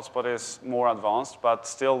 6 hotspot is more advanced, but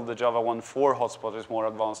still the Java 1.4 hotspot is more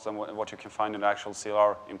advanced than what you can find in the actual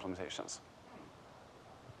CLR implementations.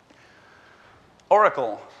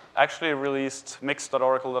 Oracle actually released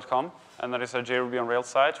mix.oracle.com, and that is a JRuby on Rails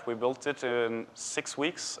site. We built it in 6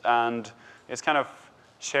 weeks, and it's kind of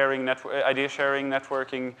sharing, idea sharing,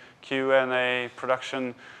 networking, Q&A,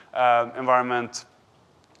 production environment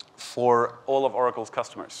for all of Oracle's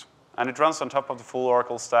customers. And it runs on top of the full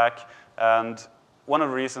Oracle stack, and one of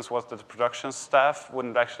the reasons was that the production staff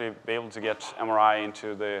wouldn't actually be able to get MRI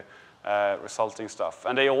into the resulting stuff.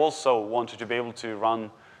 And they also wanted to be able to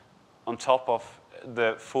run on top of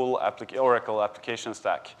the full Oracle application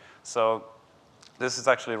stack. So this is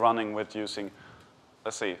actually running with using,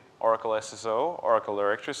 let's see, Oracle SSO, Oracle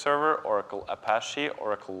Directory Server, Oracle Apache,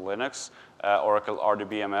 Oracle Linux, Oracle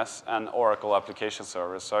RDBMS, and Oracle Application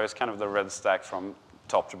Server. So it's kind of the red stack from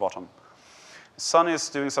top to bottom. Sun is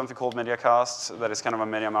doing something called MediaCast, that is kind of a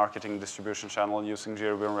media marketing distribution channel using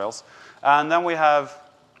JRuby on Rails. And then we have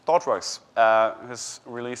ThoughtWorks, who's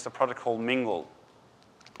released a project called Mingle.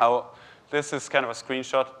 This is kind of a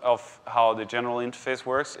screenshot of how the general interface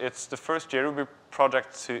works. It's the first JRuby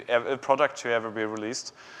product to ever be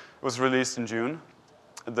released. It was released in June.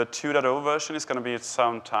 The 2.0 version is going to be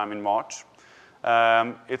sometime in March.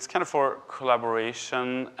 It's kind of for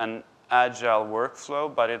collaboration and agile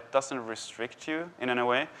workflow, but it doesn't restrict you in any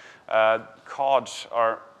way. Cards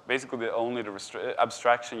are basically the only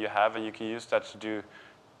abstraction you have, and you can use that to do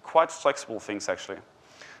quite flexible things, actually.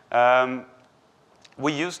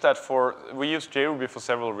 We used JRuby for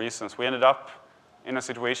several reasons. We ended up in a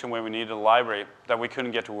situation where we needed a library that we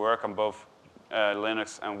couldn't get to work on both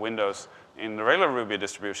Linux and Windows in the regular Ruby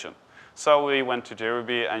distribution. So we went to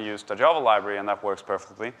JRuby and used a Java library, and that works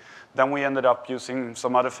perfectly. Then we ended up using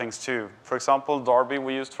some other things too. For example, Darby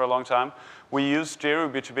we used for a long time. We used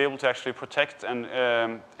JRuby to be able to actually protect and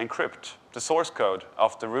encrypt the source code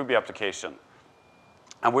of the Ruby application.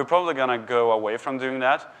 And we're probably going to go away from doing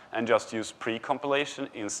that and just use pre-compilation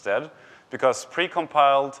instead, because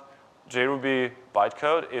pre-compiled JRuby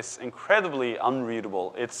bytecode is incredibly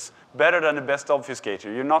unreadable. It's better than the best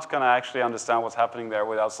obfuscator. You're not going to actually understand what's happening there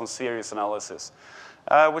without some serious analysis,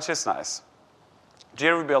 which is nice.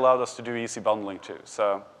 JRuby allowed us to do easy bundling too,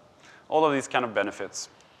 so all of these kind of benefits.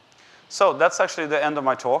 So that's actually the end of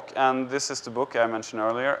my talk, and this is the book I mentioned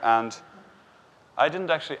earlier, and I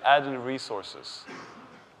didn't actually add any resources.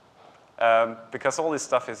 Because all this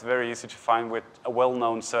stuff is very easy to find with a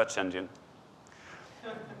well-known search engine.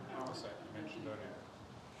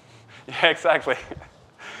 Yeah, exactly.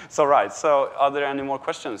 So right, so are there any more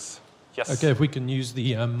questions? Yes? Okay, if we can use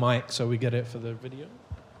the mic so we get it for the video.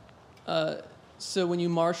 So when you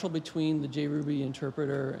marshal between the JRuby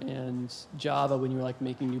interpreter and Java, when you're like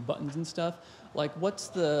making new buttons and stuff, like what's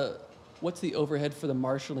the overhead for the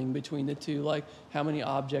marshalling between the two? Like, how many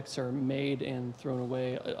objects are made and thrown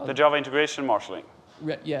away? The Java integration marshalling.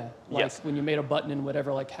 Yeah, like yes. when you made a button and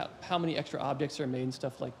whatever, like how many extra objects are made and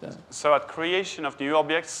stuff like that? So at creation of new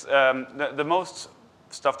objects, the most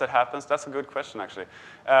stuff that happens, that's a good question actually,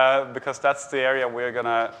 because that's the area we're going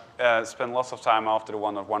to spend lots of time after the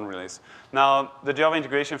 1.1 release. Now, the Java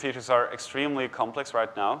integration features are extremely complex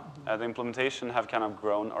right now. The implementation have kind of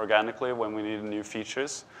grown organically when we need new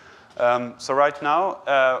features. So right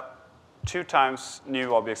now, 2 times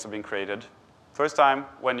new objects have been created. First time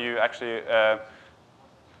when you actually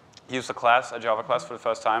use a class, a Java class for the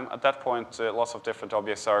first time. At that point, lots of different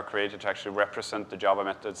objects are created to actually represent the Java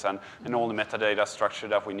methods and all the metadata structure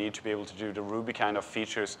that we need to be able to do the Ruby kind of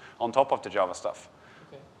features on top of the Java stuff.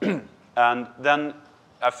 Okay. And then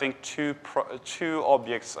I think two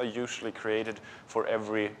objects are usually created for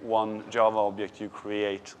every one Java object you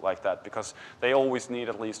create like that, because they always need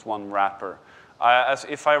at least one wrapper.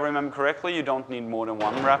 If I remember correctly, you don't need more than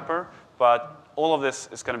one wrapper, but all of this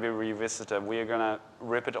is going to be revisited. We are going to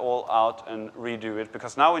rip it all out and redo it,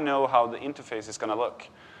 because now we know how the interface is going to look.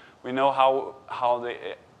 We know how the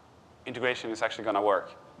integration is actually going to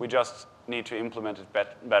work. We just need to implement it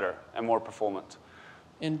better and more performant.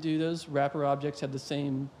 And do those wrapper objects have the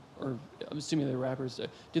same, or I'm assuming they're wrappers,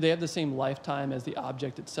 do they have the same lifetime as the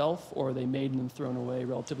object itself, or are they made and then thrown away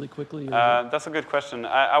relatively quickly? That's a good question.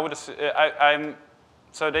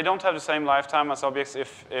 So they don't have the same lifetime as objects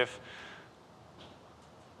if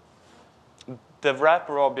the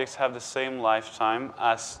wrapper objects have the same lifetime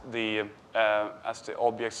as the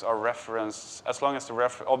objects are referenced, as long as the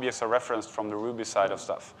objects are referenced from the Ruby side of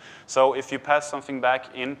stuff. So if you pass something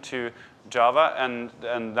back into Java and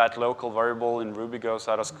that local variable in Ruby goes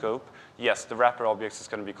out of scope, yes, the wrapper objects is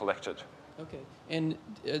going to be collected. Okay. And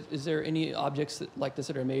is there any objects like this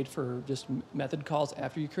that are made for just method calls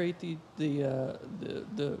after you create the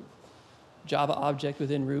Java object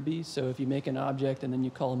within Ruby? So if you make an object and then you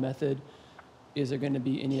call a method, is there going to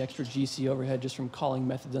be any extra GC overhead just from calling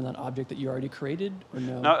methods on that object that you already created, or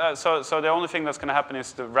no? No, so the only thing that's going to happen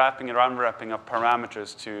is the wrapping and unwrapping of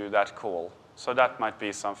parameters to that call. So that might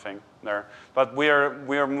be something there. But we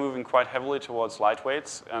are moving quite heavily towards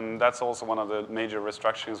lightweights, and that's also one of the major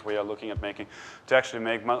restructurings we are looking at making, to actually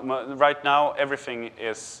make, right now everything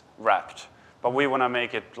is wrapped. But we want to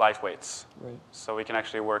make it lightweights, right, so we can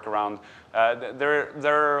actually work around. There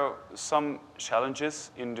are some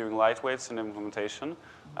challenges in doing lightweights in implementation,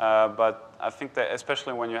 but I think that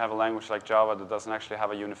especially when you have a language like Java that doesn't actually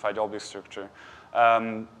have a unified object structure.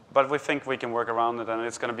 But we think we can work around it, and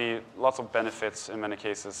it's going to be lots of benefits in many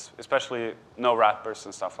cases, especially no wrappers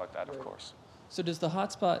and stuff like that, of course. So does the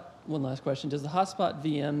hotspot, one last question, does the hotspot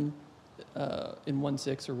VM in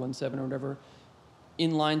 1.6 or 1.7 or whatever,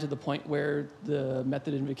 inline to the point where the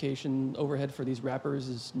method invocation overhead for these wrappers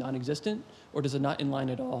is non-existent, or does it not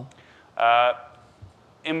inline at all?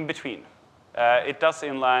 In between. It does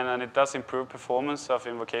inline, and it does improve performance of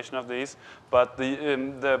invocation of these, but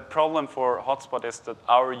the problem for hotspot is that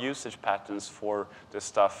our usage patterns for this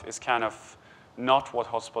stuff is kind of not what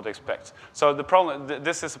hotspot expects. So the problem,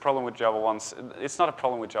 this is a problem with Java 1. It's not a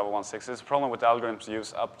problem with Java 1.6. It's a problem with algorithms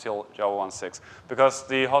used up till Java 1.6, because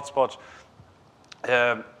the hotspot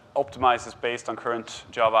optimizes based on current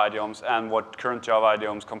Java idioms and what current Java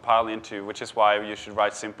idioms compile into, which is why you should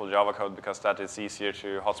write simple Java code, because that is easier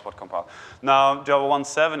to hotspot compile. Now, Java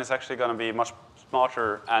 1.7 is actually going to be much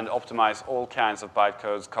smarter and optimize all kinds of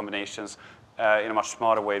bytecodes combinations in a much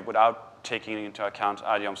smarter way without taking into account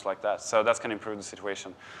idioms like that. So that's going to improve the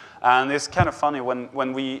situation. And it's kind of funny,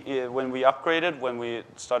 when we upgraded, when we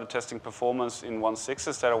started testing performance in 1.6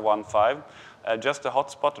 instead of 1.5, just a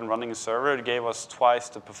hotspot and running a server gave us twice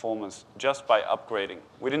the performance just by upgrading.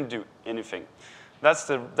 We didn't do anything. That's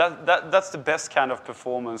the best kind of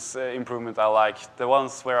performance improvement I like, the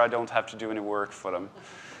ones where I don't have to do any work for them.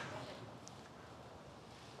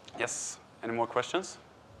 Yes, any more questions?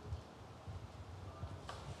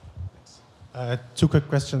 Two quick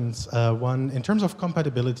questions. One, in terms of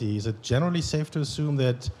compatibility, is it generally safe to assume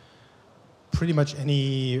that pretty much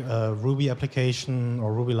any Ruby application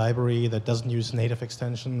or Ruby library that doesn't use native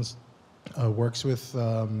extensions works with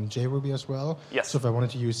JRuby as well? Yes. So if I wanted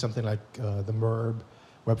to use something like the MERB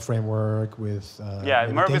web framework with yeah,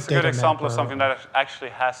 MERB is a good example of something that actually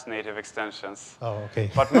has native extensions. Oh,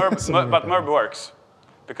 okay. But MERB works,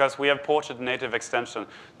 because we have ported the native extension.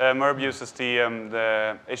 MERB uses the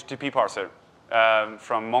HTTP parser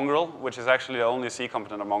from Mongrel, which is actually the only C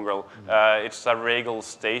component of Mongrel. It's a Regel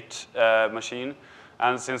state machine,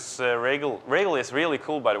 and since Regel is really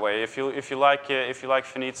cool, by the way. If you like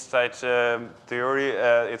finite state theory,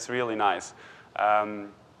 it's really nice.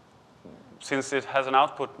 Since it has an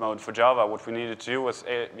output mode for Java, what we needed to do was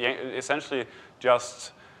essentially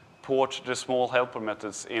just port the small helper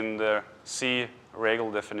methods in the C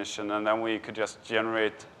Regel definition, and then we could just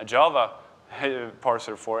generate a Java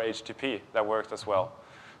parser for HTTP that worked as well.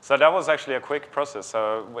 So that was actually a quick process.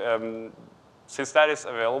 So since that is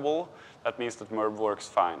available, that means that MERB works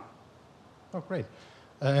fine. Oh, great.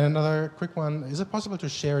 And another quick one, is it possible to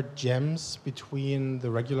share gems between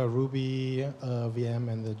the regular Ruby VM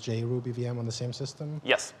and the JRuby VM on the same system?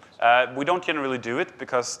 Yes. We don't generally do it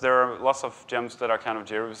because there are lots of gems that are kind of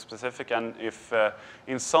JRuby specific, and if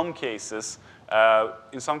in some cases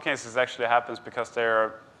it actually happens because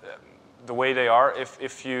they're the way they are.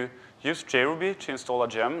 If you use JRuby to install a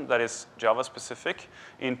gem that is Java specific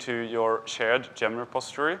into your shared gem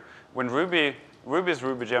repository, when Ruby's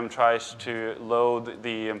Ruby gem tries to load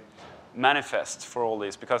the manifest for all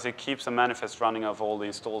these, because it keeps a manifest running of all the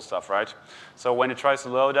install stuff, right? So when it tries to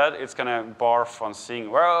load that, it's going to barf on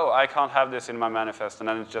seeing, well, I can't have this in my manifest, and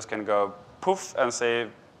then it's just going to go poof and say,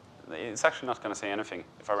 it's actually not going to say anything,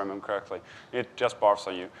 if I remember correctly. It just barfs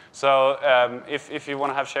on you. So if you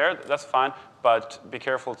want to have shared, that's fine, but be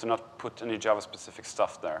careful to not put any Java-specific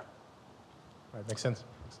stuff there. Right, makes sense.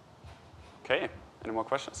 Okay, any more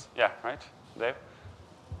questions? Yeah, right, Dave?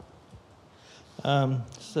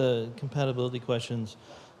 Just compatibility questions.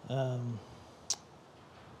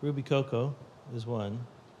 Ruby Cocoa is one.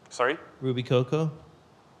 Sorry? Ruby Cocoa?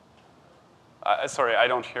 Sorry, I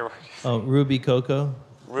don't hear what you said. Oh, Ruby Cocoa.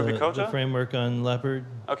 Ruby the Koto? framework on Leopard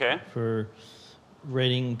Okay. for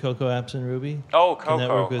rating Cocoa apps in Ruby. Oh, Can that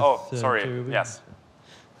work Cocoa. with, Sorry. JRuby? Yes.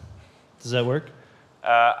 Does that work?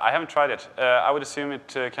 I haven't tried it. I would assume it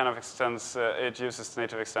kind of extends, it uses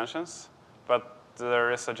native extensions, but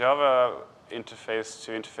there is a Java interface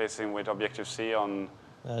to interfacing with Objective-C on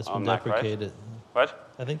It's on been Mac, right? deprecated.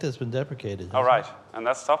 What? I think that's been deprecated. Oh, hasn't right. And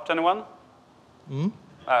that stopped anyone? Hmm?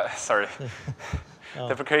 Sorry. Oh.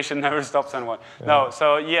 Deprecation never stops anyone. No,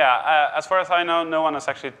 so yeah, as far as I know, no one has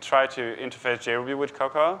actually tried to interface JRuby with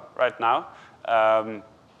Cocoa right now.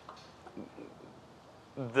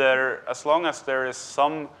 As long as there is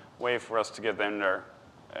some way for us to get in there,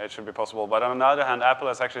 it should be possible. But on the other hand, Apple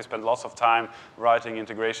has actually spent lots of time writing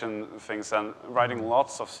integration things and writing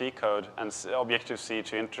lots of C code and Objective-C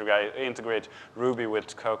to integrate Ruby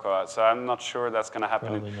with Cocoa. So I'm not sure that's going to happen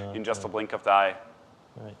Probably not, in just a right. blink of the eye.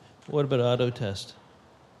 Right. What about auto test?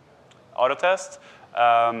 Auto test?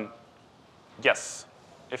 Yes.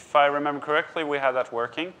 If I remember correctly, we had that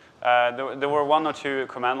working. There were 1 or 2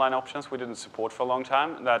 command line options we didn't support for a long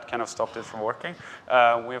time that kind of stopped it from working.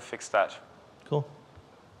 We have fixed that. Cool.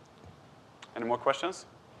 Any more questions?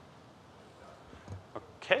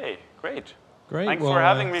 Okay, great. Great. Thanks well, for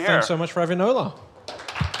having me here. Thanks so much for having Ola.